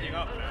splitting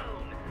up now.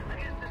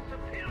 Against a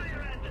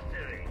superior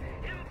adversary.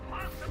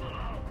 Impossible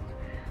odds.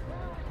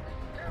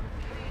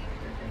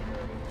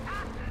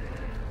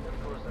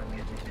 Of course, I'm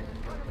guessing this is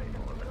going to be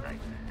more of a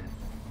nightmare.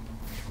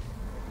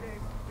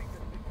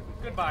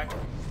 Goodbye.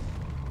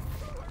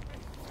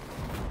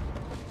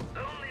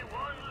 Only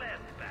one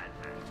left,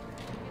 Batman.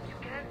 If you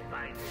can't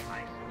find him, I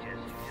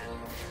suggest you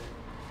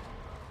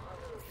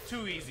just...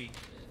 Too easy.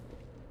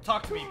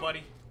 Talk to me,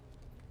 buddy.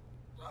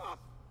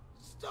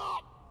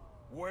 Stop!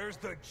 Where's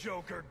the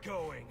Joker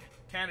going?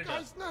 Canada.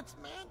 Guy's nuts,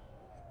 man.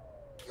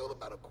 Killed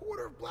about a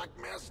quarter of Black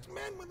Masked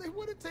men when they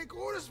wouldn't take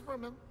orders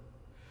from him.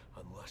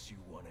 Unless you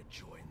want to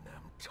join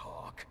them,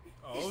 talk.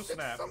 Oh, He said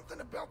snap.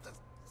 something about the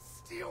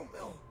steel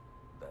mill.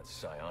 That's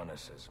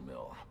Sionis'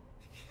 mill.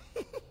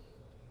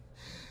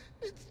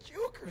 It's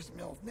Joker's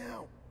mill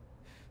now.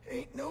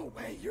 Ain't no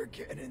way you're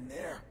getting in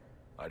there.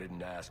 I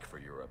didn't ask for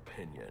your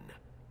opinion.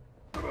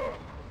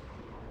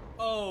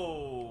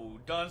 Oh,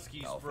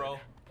 Dunskies, Alfred, bro.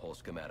 pull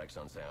schematics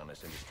on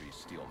Sionis Industries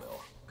steel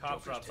mill.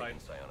 Cops are Joker's outside.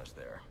 taking Sionis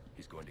there.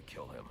 He's going to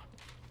kill him.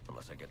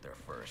 unless I get there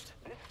first.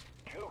 This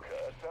Joker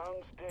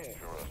sounds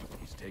dangerous.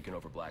 He's taken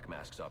over Black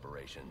Mask's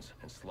operations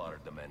and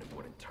slaughtered the men who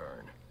wouldn't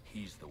turn.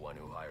 He's the one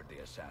who hired the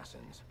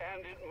assassins.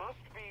 And it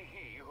must be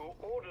he who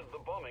ordered the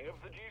bombing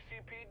of the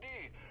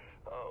GCPD.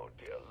 Oh,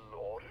 dear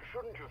Lord.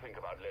 Shouldn't you think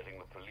about letting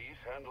the police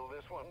handle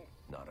this one?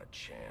 Not a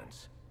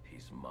chance.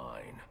 He's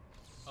mine.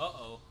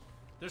 Uh-oh.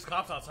 There's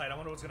cops outside. I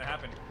wonder what's gonna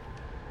happen.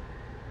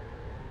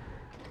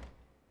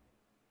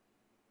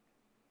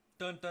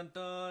 Dun dun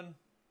dun.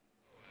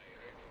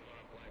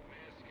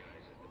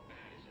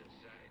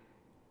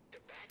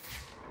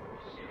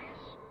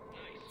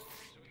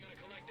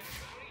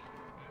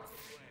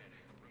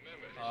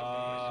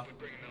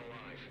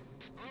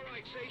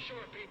 Alright, stay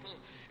short, people.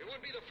 It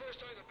wouldn't be the first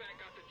time the bank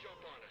got the jump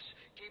on us.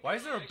 Why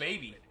is there a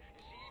baby?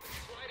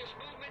 Slightest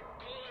movement,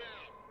 call it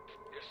out.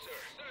 Yes, sir.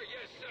 Sir,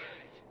 yes, sir.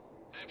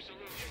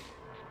 Absolutely.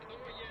 No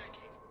more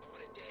yakking. I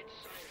want it dead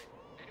silent.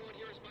 Anyone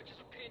hear as much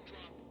as a pin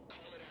drop,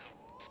 call it out.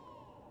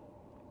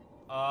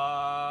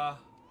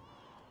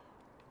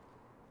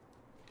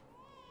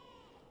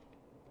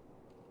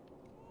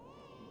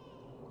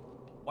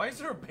 Why is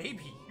there a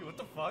baby? What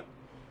the fuck?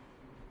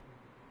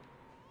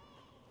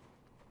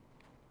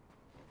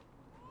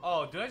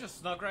 Oh, dude, I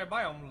just snuck right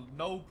by him.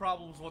 No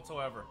problems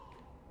whatsoever.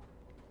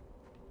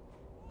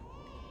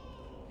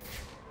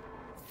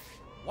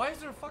 Why is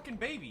there a fucking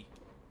baby?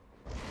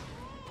 I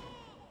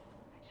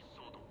just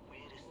saw the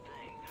weirdest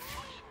thing. A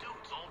bunch of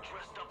dudes all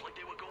dressed up like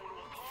they were going to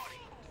a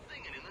party,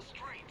 singing in the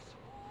streets.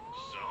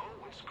 So,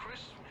 it's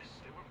Christmas.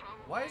 They were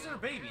probably... Why is there a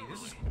baby?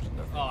 This is...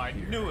 Oh, I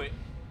knew it.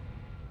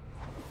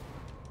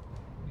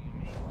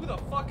 Who the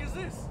fuck is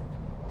this?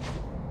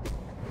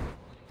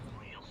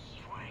 Real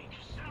strange.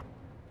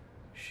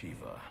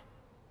 Shiva.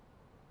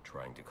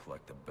 Trying to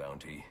collect the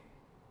bounty.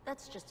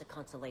 That's just a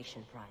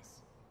consolation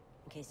prize,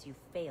 in case you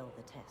fail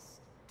the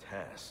test.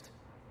 Test?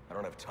 I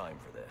don't have time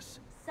for this.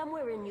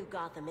 Somewhere in New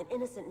Gotham, an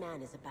innocent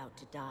man is about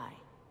to die.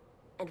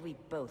 And we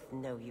both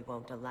know you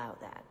won't allow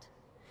that.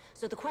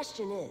 So the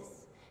question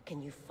is,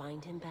 can you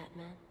find him,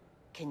 Batman?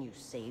 Can you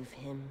save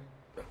him?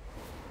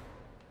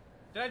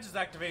 Did I just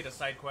activate a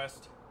side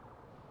quest?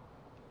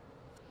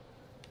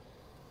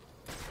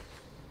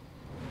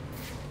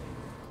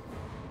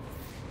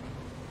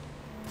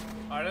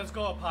 Alright, let's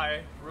go up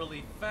high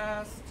really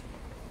fast.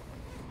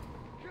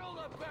 Kill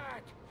the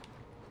bat!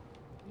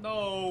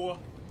 No!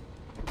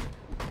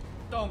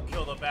 Don't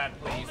kill the bat,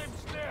 please. Hold him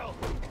still!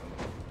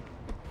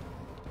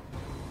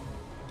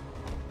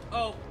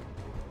 Oh!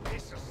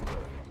 This is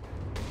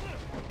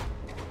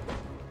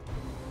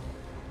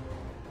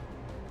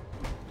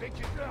pick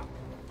it up!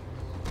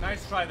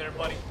 Nice try there,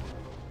 buddy.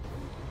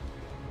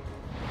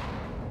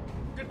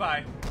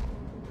 Goodbye.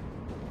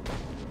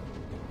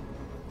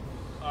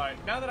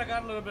 Alright, now that I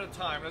got a little bit of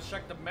time, let's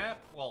check the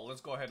map. Well,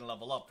 let's go ahead and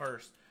level up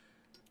first.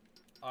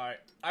 Alright,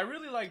 I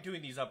really like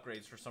doing these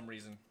upgrades for some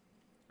reason.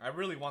 I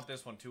really want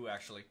this one too,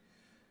 actually.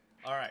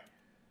 Alright.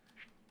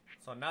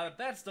 So now that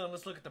that's done,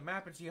 let's look at the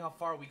map and see how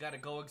far we gotta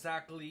go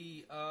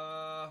exactly.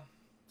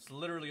 It's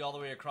literally all the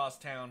way across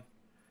town.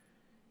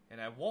 And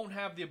I won't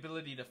have the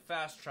ability to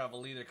fast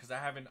travel either because I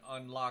haven't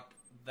unlocked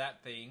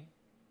that thing.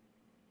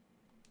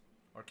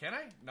 Or can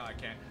I? No, I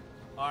can't.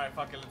 Alright,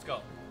 fuck it, let's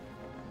go.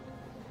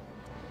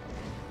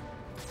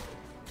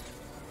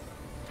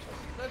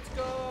 Let's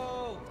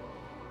go!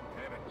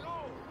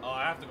 Oh,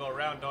 I have to go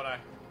around, don't I?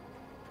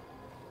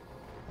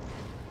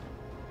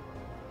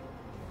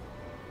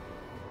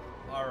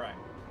 Alright.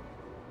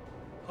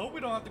 Hope we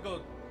don't have to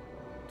go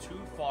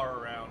too far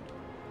around.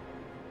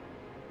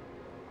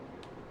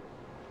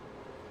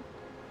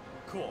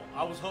 Cool.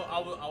 I was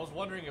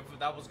wondering if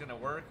that was gonna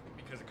work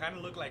because it kind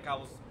of looked like I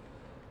was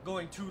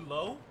going too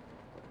low.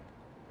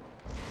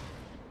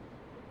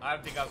 I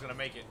don't think I was gonna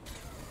make it.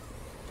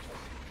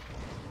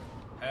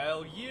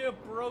 Hell yeah,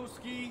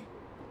 broski!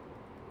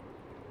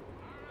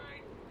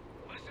 Alright,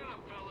 listen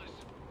up, fellas.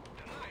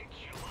 Tonight's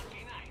your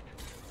lucky night.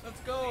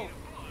 Let's go!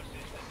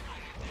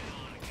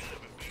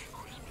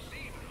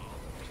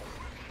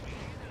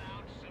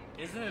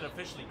 Isn't it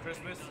officially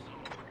Christmas?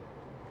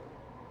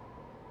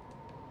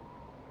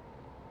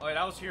 Oh wait,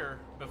 I was here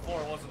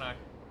before, wasn't I?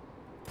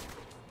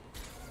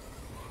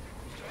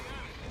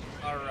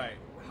 Alright,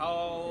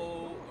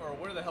 how... or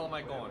where the hell am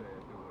I going?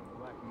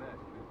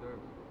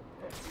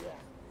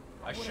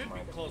 I should be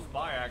close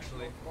by,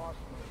 actually.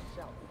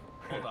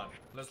 Hold on,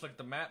 let's look at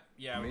the map.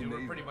 Yeah,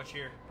 we're pretty much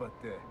here. But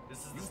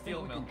this is the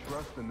steel mill. You can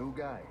trust the new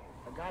guy?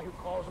 A guy who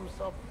calls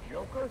himself the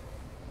Joker?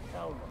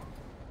 Hell no.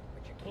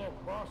 But you can't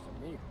cross him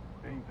either.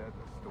 Ain't that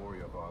the story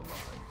of our lives?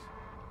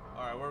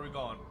 Alright, where are we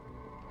going?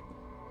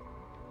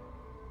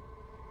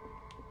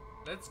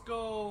 Let's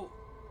go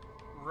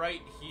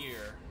right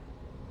here.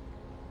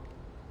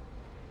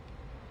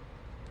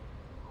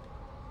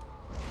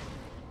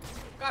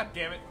 God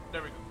damn it.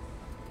 There we go.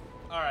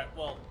 Alright,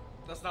 well,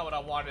 that's not what I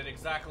wanted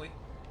exactly.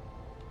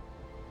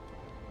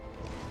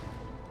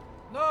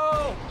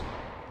 No!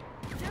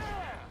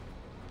 Yeah!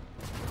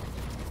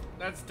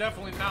 That's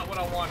definitely not what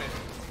I wanted.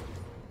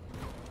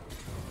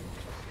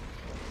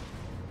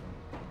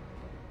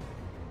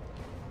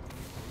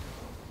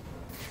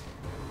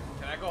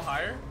 go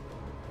higher?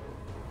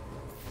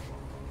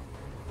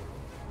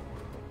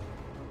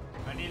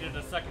 I needed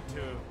a second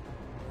to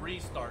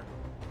restart.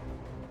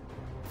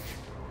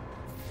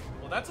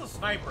 Well, that's a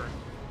sniper.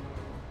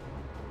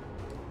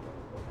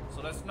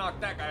 So let's knock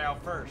that guy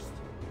out first.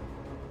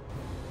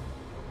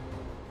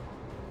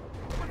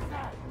 What's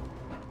that?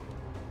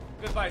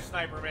 Goodbye,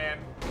 sniper man.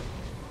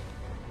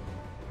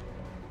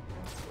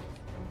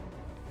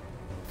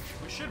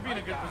 We should be in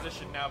a good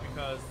position now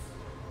because...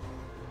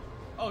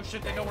 Oh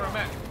shit, they know where I'm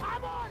at.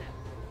 I'm on it.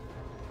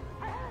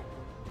 Hey.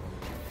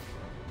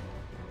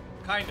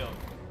 Kind of.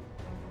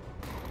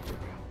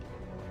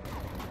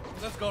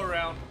 Let's go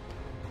around.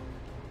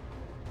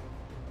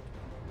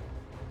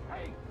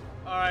 Hey.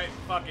 Alright,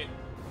 fuck it.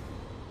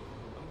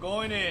 I'm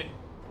going in.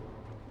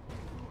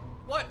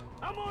 What?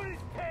 I'm on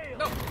his tail.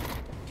 No!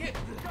 Get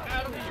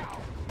out of here!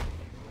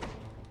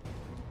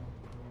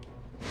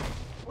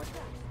 What's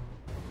that?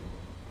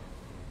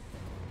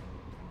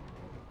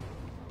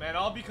 Man,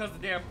 all because the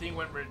damn thing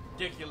went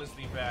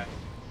ridiculously bad.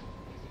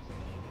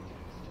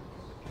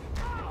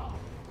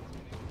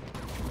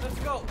 Let's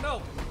go!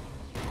 No!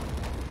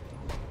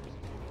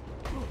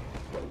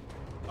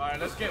 Alright,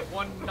 let's get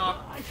one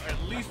knock, or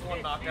at least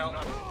one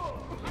knockout.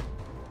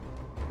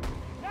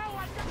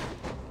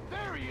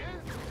 There he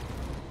is.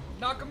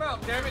 Knock him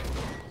out, damn it!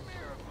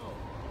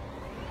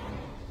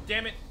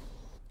 Damn it!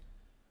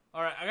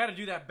 Alright, I gotta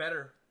do that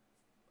better.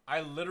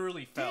 I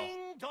literally fell.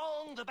 Ding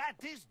dong, the bat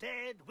is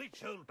dead.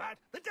 Which old bat?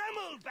 The damn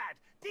old bat.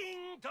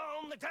 Ding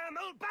dong, the damn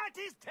old bat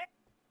is dead.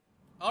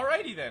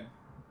 Alrighty then.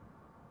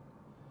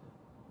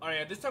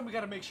 Alright, this time we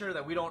gotta make sure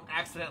that we don't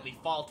accidentally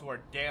fall to our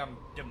damn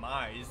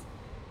demise.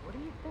 What do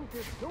you think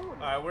they're doing?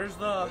 Alright, where's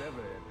the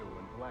Whatever they're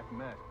doing, Black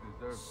Mask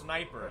deserves it.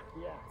 sniper?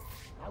 Yeah.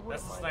 I wouldn't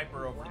That's the mind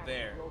sniper if over you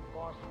there. whacked the old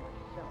boss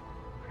myself.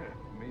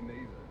 Me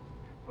neither.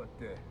 But,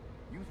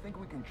 you think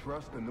we can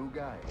trust the new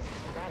guy?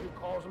 The guy who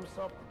calls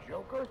himself the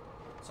Joker?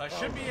 So I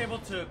should be able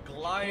to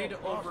glide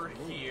over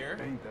here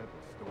Ain't that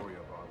the story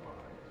of our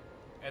lives?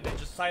 and then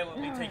just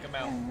silently take him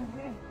out.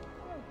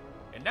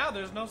 And now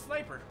there's no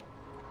sniper.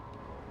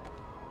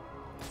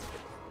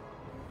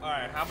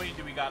 Alright, how many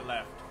do we got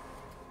left?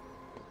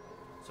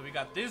 So we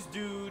got this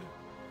dude,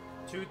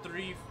 2,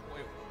 3,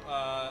 wait,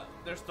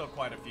 there's still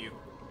quite a few.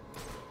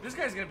 This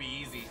guy's gonna be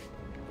easy.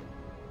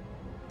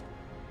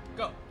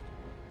 Go.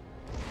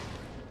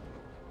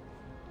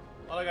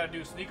 All I gotta do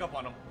is sneak up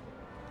on him.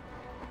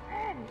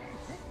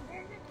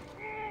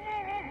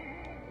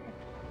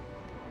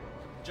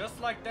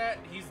 Just like that,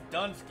 he's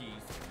done skis.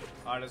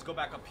 Alright, let's go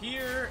back up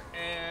here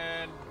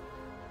and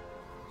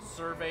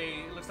survey.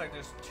 It looks like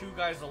there's 2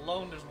 guys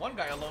alone. There's 1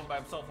 guy alone by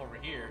himself over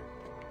here.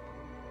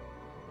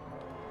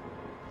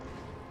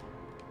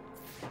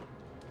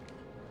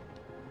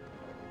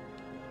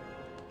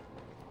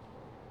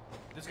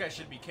 This guy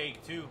should be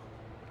cake too.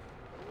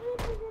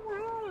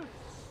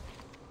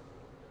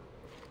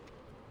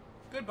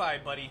 Goodbye,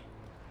 buddy.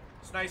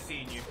 It's nice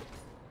seeing you.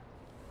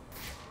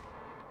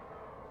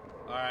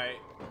 Alright.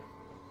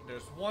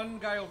 There's 1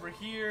 guy over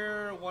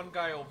here, 1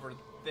 guy over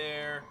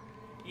there.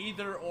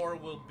 Either or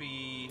will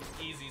be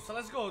easy. So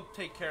let's go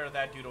take care of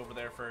that dude over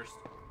there first.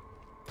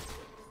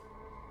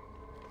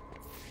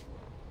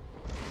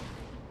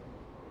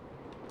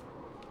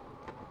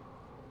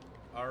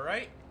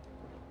 Alright.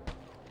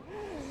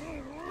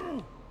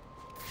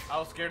 I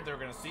was scared they were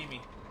gonna see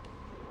me.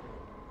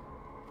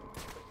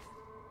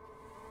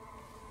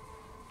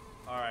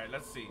 Alright,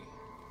 let's see.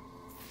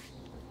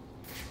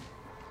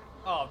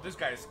 Oh, this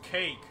guy's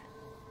cake.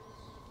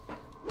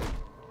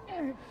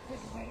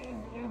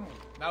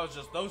 That was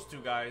just those 2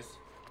 guys.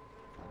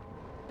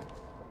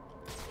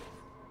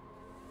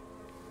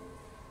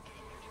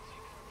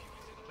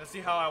 Let's see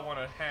how I want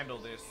to handle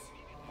this.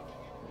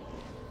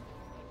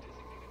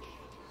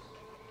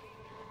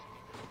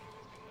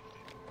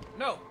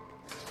 No.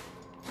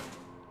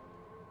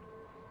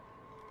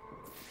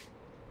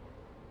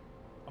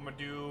 I'm gonna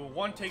do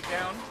 1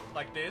 takedown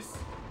like this.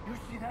 You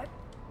see that?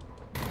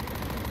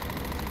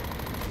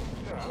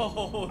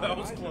 Oh, that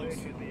was close.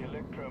 Isolated the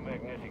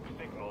electromagnetic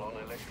signal on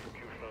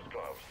Electrocutioner's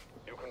gloves.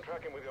 You can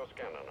track him with your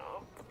scanner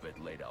now. A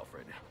bit late,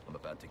 Alfred. I'm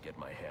about to get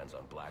my hands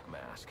on Black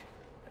Mask.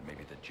 And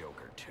maybe the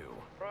Joker, too.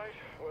 Right,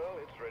 well,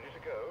 it's ready to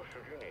go,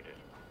 should you need it.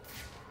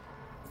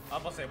 I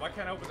was about to say, why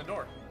can't I open the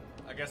door?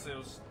 I guess it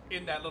was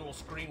in that little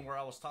screen where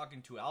I was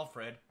talking to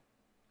Alfred.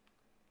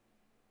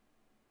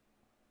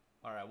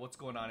 Alright, what's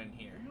going on in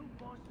here? The new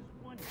boss is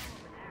one hell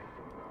of an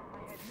actor. I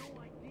had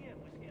no idea it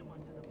was him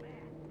under the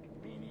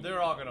mask.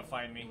 They're all gonna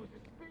find me. It was a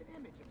spit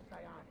image of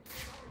Psionics.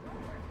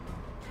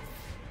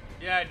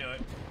 Yeah, I knew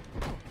it.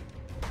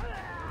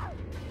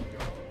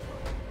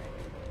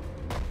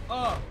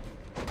 Oh!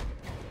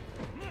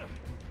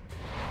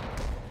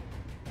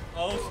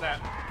 Oh snap.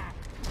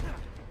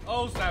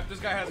 Oh snap, this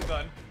guy has a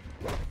gun.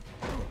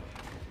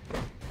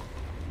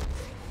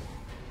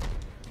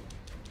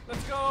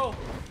 Let's go!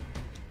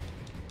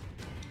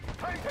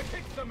 Time to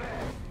kick some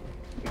ass!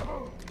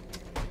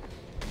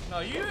 No,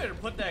 you better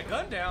put that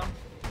gun down.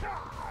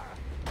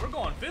 We're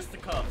going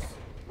fisticuffs.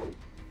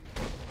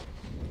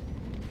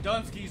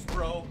 Dunskies,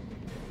 bro.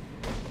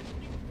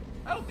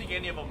 I don't think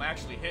any of them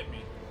actually hit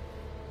me.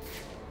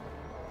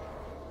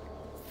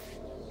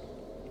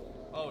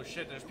 Oh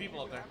shit, there's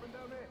people up there.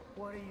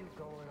 What are you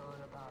going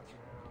on about now?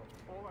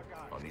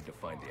 I'll need to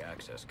find the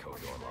access code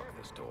to unlock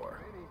this door.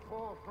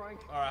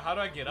 Alright, how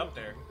do I get up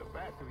there?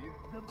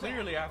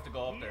 Clearly I have to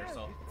go up there,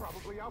 so.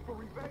 Probably out for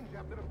revenge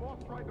after the boss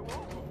tried to own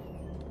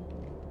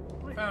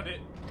him. Found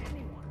it.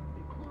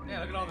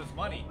 Yeah, look at all this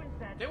money.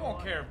 They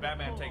won't care if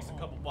Batman takes a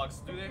couple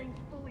bucks, do they?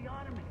 Fully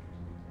automated.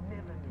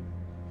 Never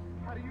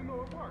knew. How do you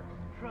know it works?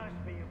 Trust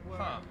me, it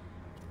works. Huh.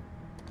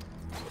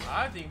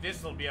 I think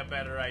this will be a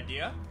better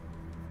idea.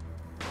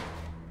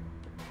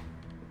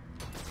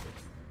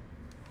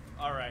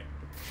 Alright.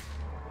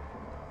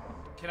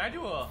 Can I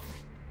do a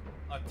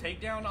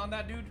takedown on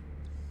that dude?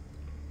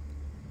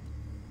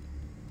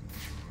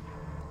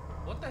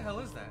 What the hell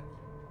is that?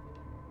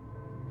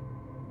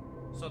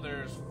 So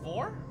there's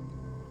 4?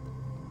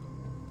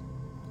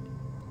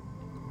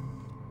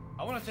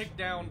 I want to take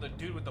down the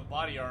dude with the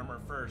body armor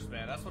first,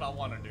 man. That's what I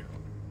want to do.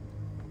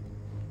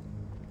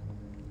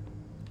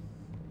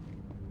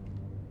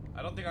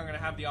 I don't think I'm going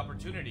to have the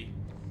opportunity.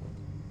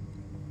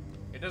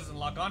 It doesn't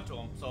lock onto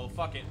him, so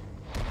fuck it.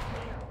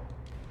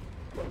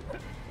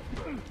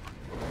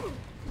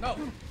 No.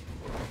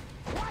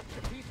 What?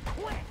 He's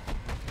quick.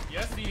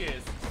 Yes, he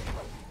is.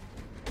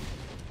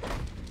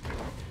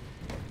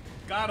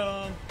 Got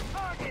him.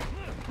 Target.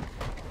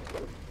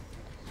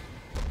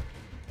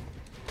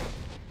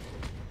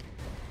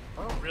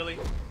 Oh, really?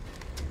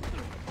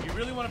 You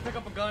really want to pick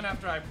up a gun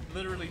after I've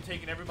literally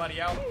taken everybody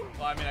out?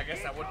 Well, I mean, I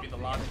guess that would be the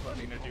logical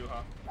thing to do,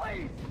 huh?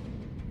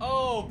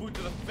 Oh, boot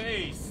to the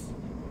face.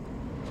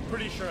 I'm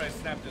pretty sure I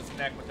snapped his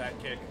neck with that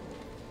kick.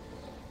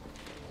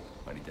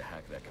 I need to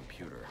hack that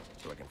computer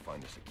so I can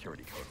find the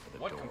security code for the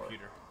door. What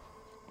computer?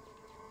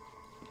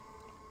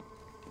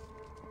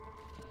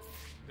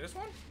 This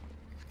one?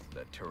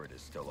 That turret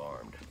is still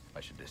armed. I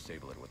should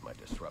disable it with my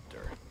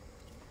disruptor.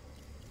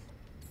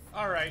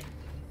 Alright.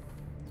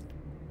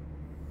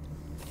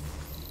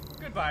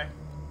 Goodbye.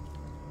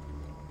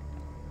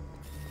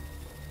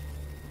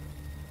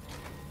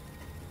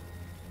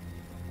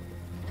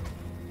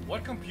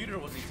 What computer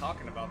was he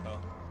talking about, though?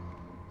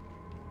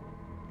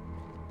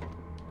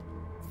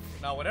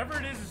 Now, whatever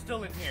it is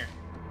still in here.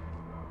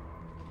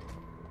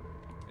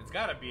 It's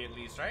gotta be at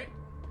least, right?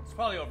 It's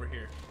probably over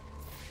here.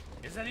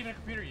 Is that even a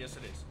computer? Yes,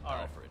 it is. All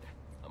right. Alfred,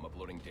 I'm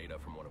uploading data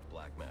from one of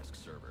Black Mask's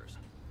servers.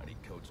 I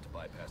need codes to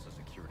bypass the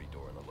security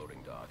door in the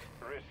loading dock.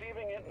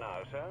 Receiving it now,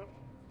 sir.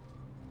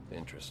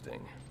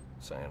 Interesting.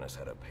 Sionis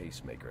had a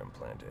pacemaker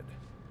implanted.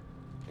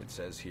 It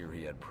says here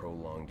he had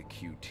prolonged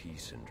QT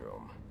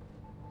syndrome.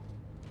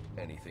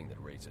 Anything that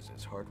raises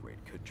his heart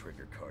rate could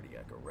trigger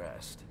cardiac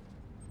arrest.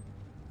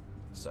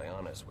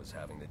 Sionis was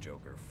having the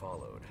Joker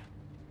followed.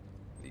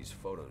 These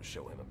photos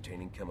show him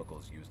obtaining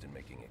chemicals used in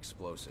making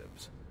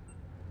explosives.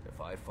 If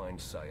I find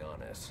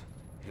Sionis,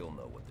 he'll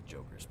know what the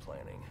Joker's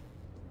planning.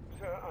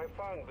 Sir, I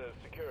found the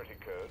security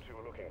codes you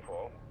were looking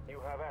for.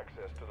 You have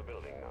access to the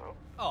building now.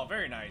 Oh,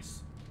 very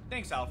nice.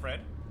 Thanks,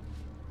 Alfred.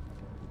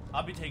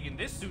 I'll be taking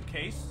this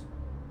suitcase.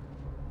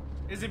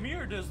 Is it me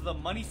or does the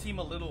money seem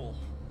a little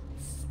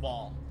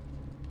small?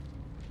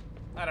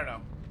 I don't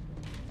know.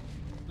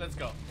 Let's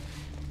go.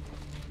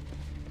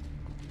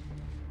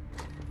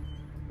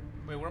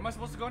 Wait, where am I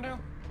supposed to go now?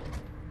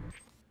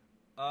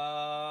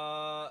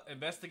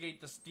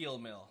 Investigate the steel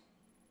mill.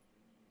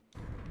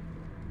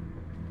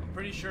 I'm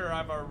pretty sure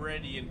I've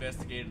already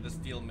investigated the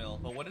steel mill,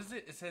 but what is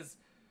it? It says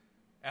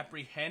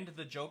apprehend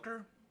the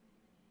Joker?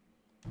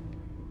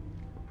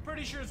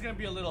 Pretty sure it's gonna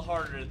be a little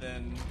harder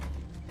than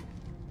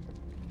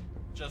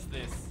just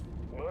this.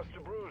 Master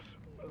Bruce,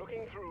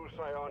 looking through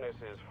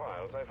Sionis'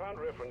 files, I found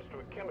reference to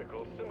a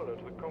chemical similar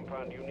to the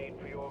compound you need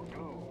for your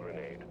glue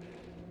grenade.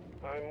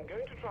 I'm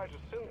going to try to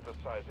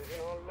synthesize it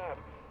in our lab.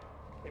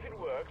 If it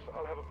works,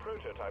 I'll have a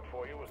prototype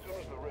for you as soon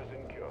as the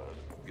resin cures.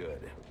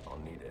 Good. I'll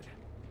need it.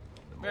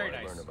 The more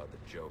I learn about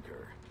the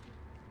Joker,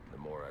 the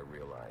more I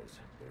realize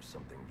there's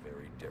something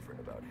very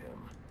different about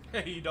him.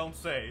 Hey, you don't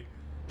say.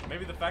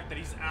 Maybe the fact that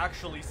he's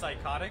actually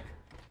psychotic,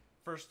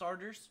 for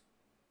starters.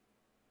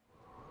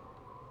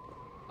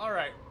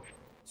 Alright.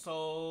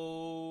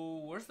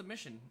 So, where's the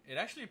mission? It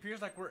actually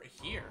appears like we're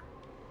here.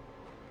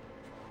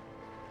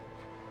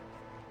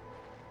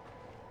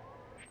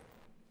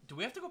 Do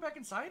we have to go back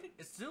inside?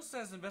 It still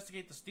says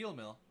investigate the steel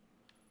mill.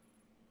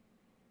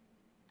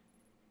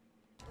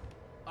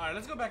 Alright,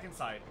 let's go back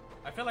inside.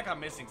 I feel like I'm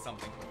missing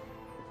something.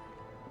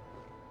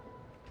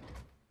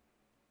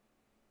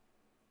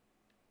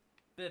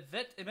 But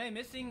what am I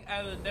missing?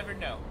 I will never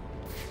know.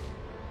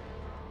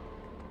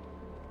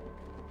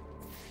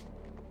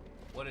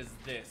 What is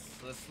this?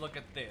 Let's look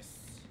at this.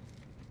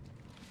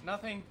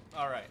 Nothing?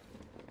 Alright.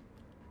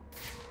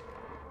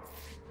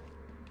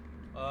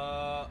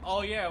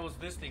 Oh yeah, it was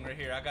this thing right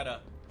here. I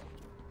gotta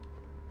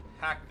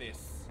hack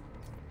this.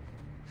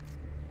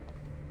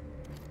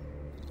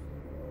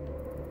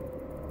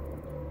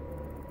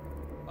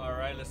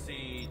 Alright, let's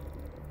see.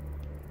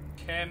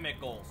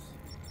 Chemicals.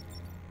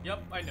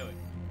 Yep, I knew it.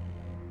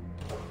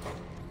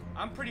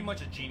 I'm pretty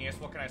much a genius,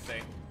 what can I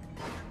say?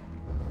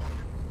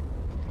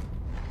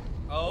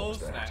 Oh,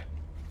 snap.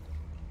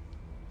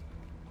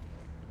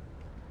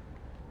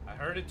 I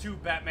heard it too,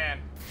 Batman.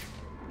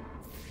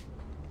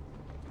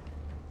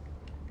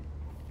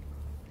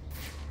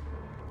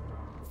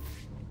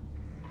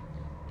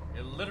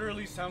 It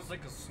literally sounds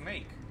like a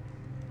snake.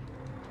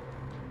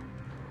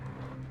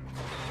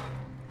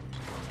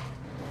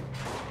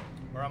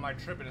 Or am I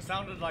tripping? It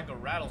sounded like a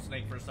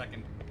rattlesnake for a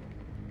second.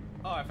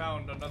 Oh, I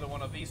found another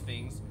one of these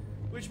things.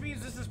 Which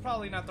means this is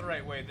probably not the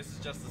right way. This is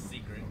just a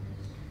secret.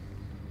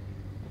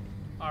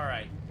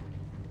 Alright.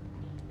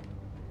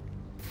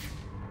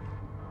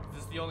 Is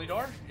this the only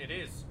door? It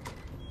is.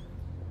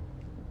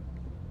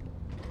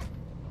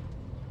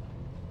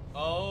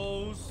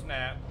 Oh,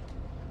 snap.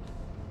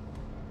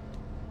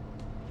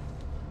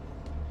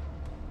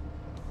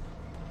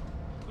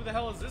 Who the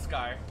hell is this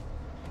guy?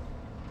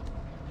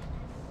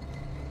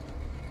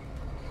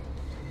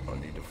 I'll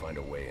need to find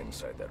a way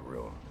inside that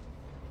room.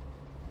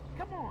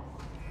 Come on!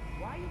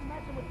 Why are you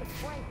messing with the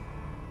crank?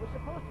 We're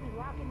supposed to be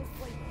locking this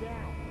place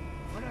down.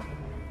 Whatever.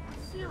 I'm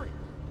serious.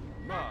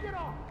 Knock it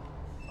off!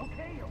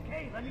 Okay,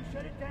 okay, let me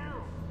shut it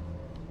down.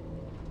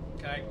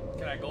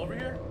 Can I go over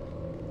here?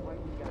 Why you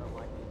gotta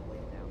lock this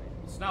place down, man?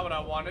 It's not what I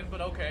wanted,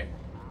 but okay.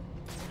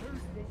 Who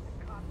think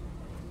the cops?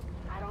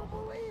 I don't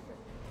believe it.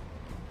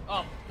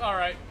 Oh,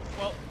 alright.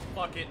 Well,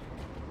 fuck it.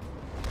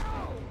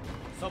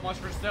 So much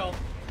for stealth.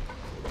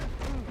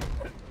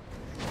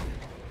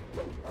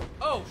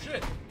 Oh,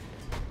 shit.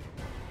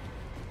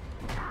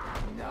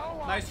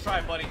 No, nice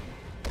try, buddy.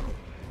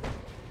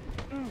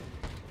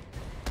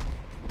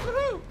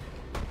 Woohoo!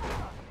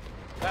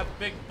 That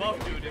big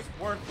buff dude is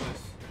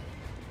worthless.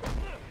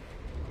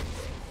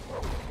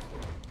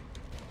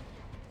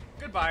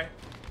 Goodbye.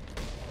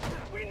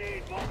 We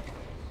need more.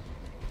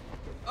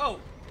 Oh,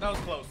 that was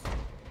close.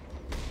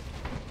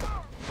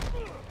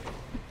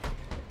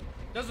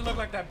 Doesn't look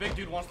like that big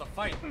dude wants to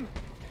fight.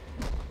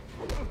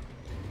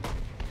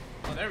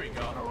 Oh, there we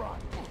go.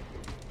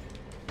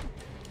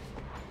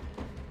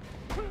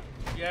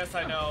 Yes,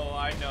 I know,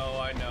 I know,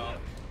 I know.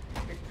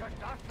 It's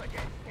just us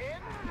against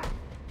him?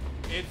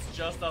 It's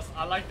just us.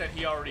 I like that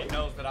he already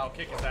knows that I'll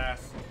kick his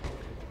ass.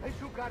 Hey,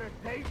 you got a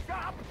day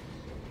shop?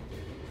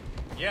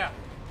 Yeah.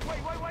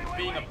 Wait,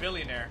 Being a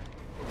billionaire.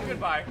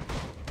 Goodbye.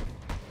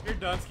 You're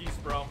done skis,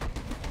 bro.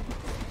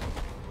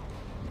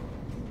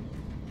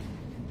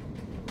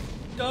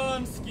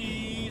 Done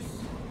skis.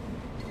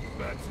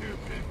 That's here,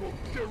 people.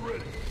 Get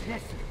ready.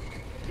 Yes, sir.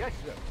 Yes,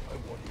 sir. I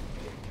want you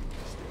to get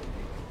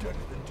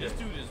deader than dead. This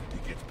dude is He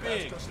gets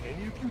big. past us and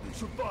any of you that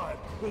survive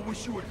will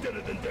wish you were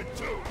deader than dead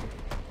too.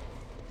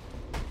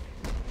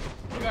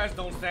 You guys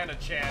don't stand a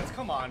chance.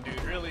 Come on,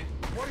 dude. Really?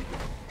 What are you?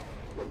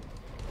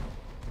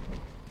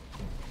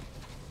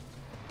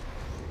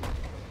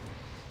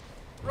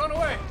 Run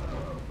away!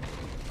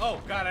 Oh,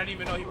 God, I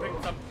didn't even know he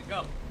picked something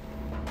up.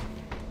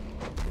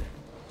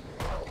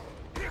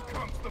 Here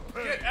comes the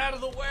pain. Get out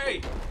of the way!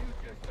 You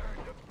just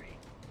earned a beat.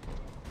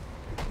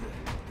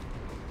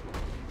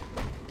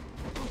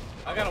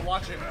 I gotta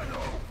watch it.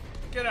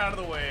 Get out of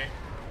the way.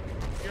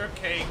 You're a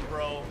king,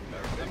 bro.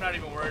 I'm not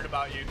even worried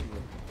about you.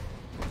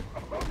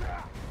 Go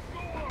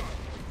on.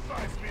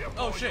 Size me up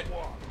Oh, all shit. you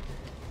want.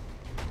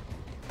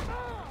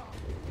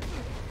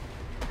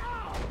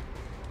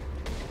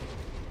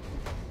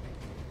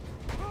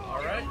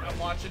 Alright, I'm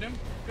watching him.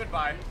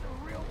 Goodbye.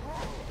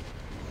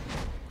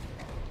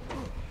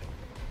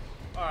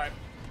 Alright.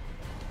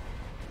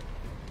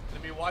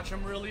 Let me watch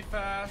him really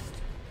fast.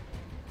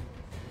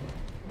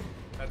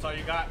 That's all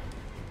you got?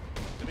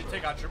 Let me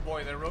take out your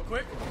boy there real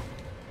quick.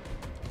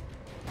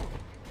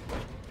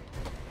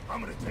 I'm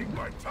gonna take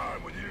my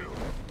time with you.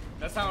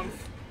 That sounds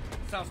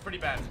pretty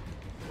bad.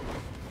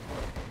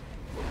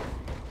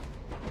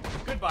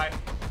 Goodbye.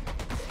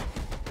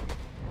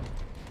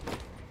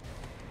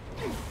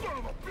 You son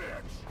of a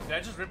bitch! Did I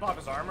just rip off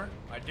his armor?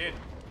 I did.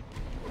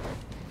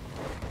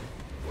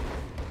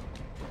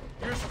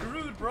 You're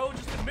screwed, bro.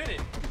 Just admit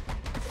it.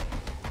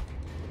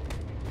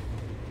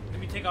 Let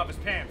me take off his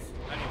pants.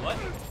 I mean, what?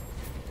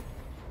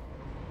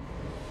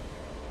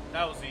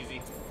 That was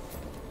easy.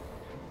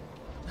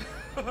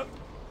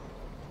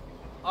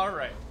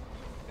 Alright.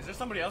 Is there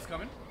somebody else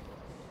coming?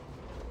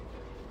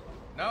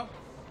 No?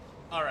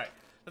 Alright.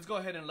 Let's go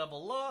ahead and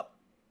level up.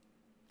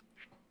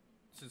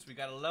 Since we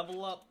gotta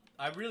level up.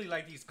 I really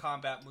like these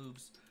combat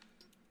moves.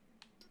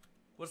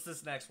 What's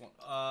this next one?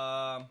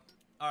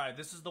 Alright,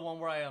 this is the one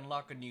where I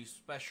unlock a new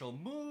special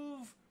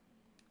move.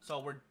 So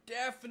we're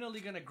definitely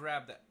gonna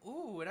grab that.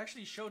 Ooh, it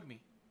actually showed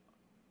me.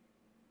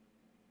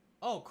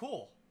 Oh,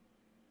 cool.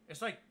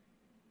 It's like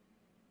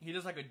he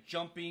does like a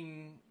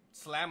jumping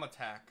slam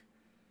attack.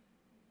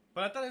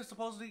 But I thought it was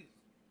supposedly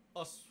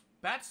a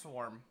bat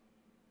swarm.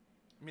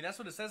 I mean, that's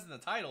what it says in the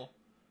title.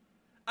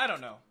 I don't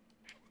know.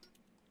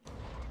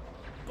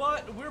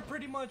 But we're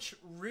pretty much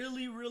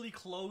really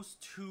close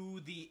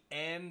to the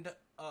end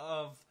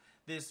of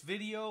this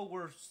video.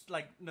 We're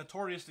like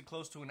notoriously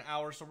close to an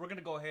hour, so we're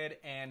gonna go ahead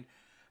and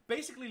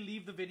basically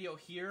leave the video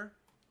here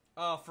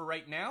for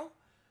right now.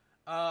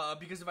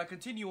 Because if I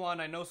continue on,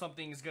 I know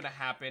something is gonna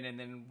happen, and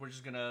then we're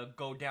just gonna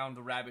go down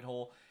the rabbit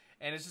hole,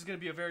 and it's just gonna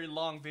be a very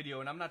long video,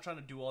 and I'm not trying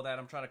to do all that.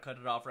 I'm trying to cut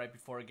it off right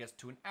before it gets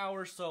to an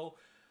hour, so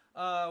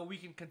we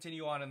can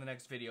continue on in the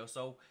next video.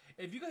 So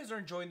if you guys are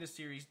enjoying this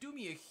series, do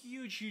me a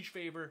huge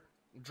favor.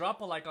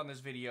 Drop a like on this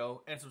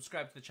video and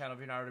subscribe to the channel if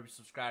you're not already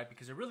subscribed,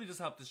 because it really does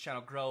help this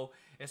channel grow,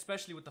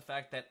 especially with the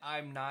fact that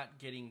I'm not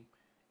getting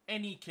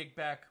any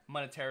kickback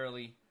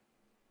monetarily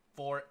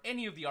for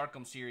any of the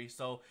Arkham series.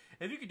 So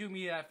if you could do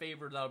me that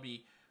favor, that'll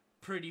be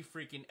pretty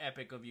freaking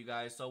epic of you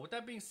guys. So with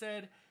that being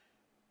said,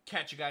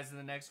 catch you guys in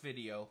the next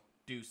video.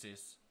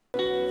 Deuces.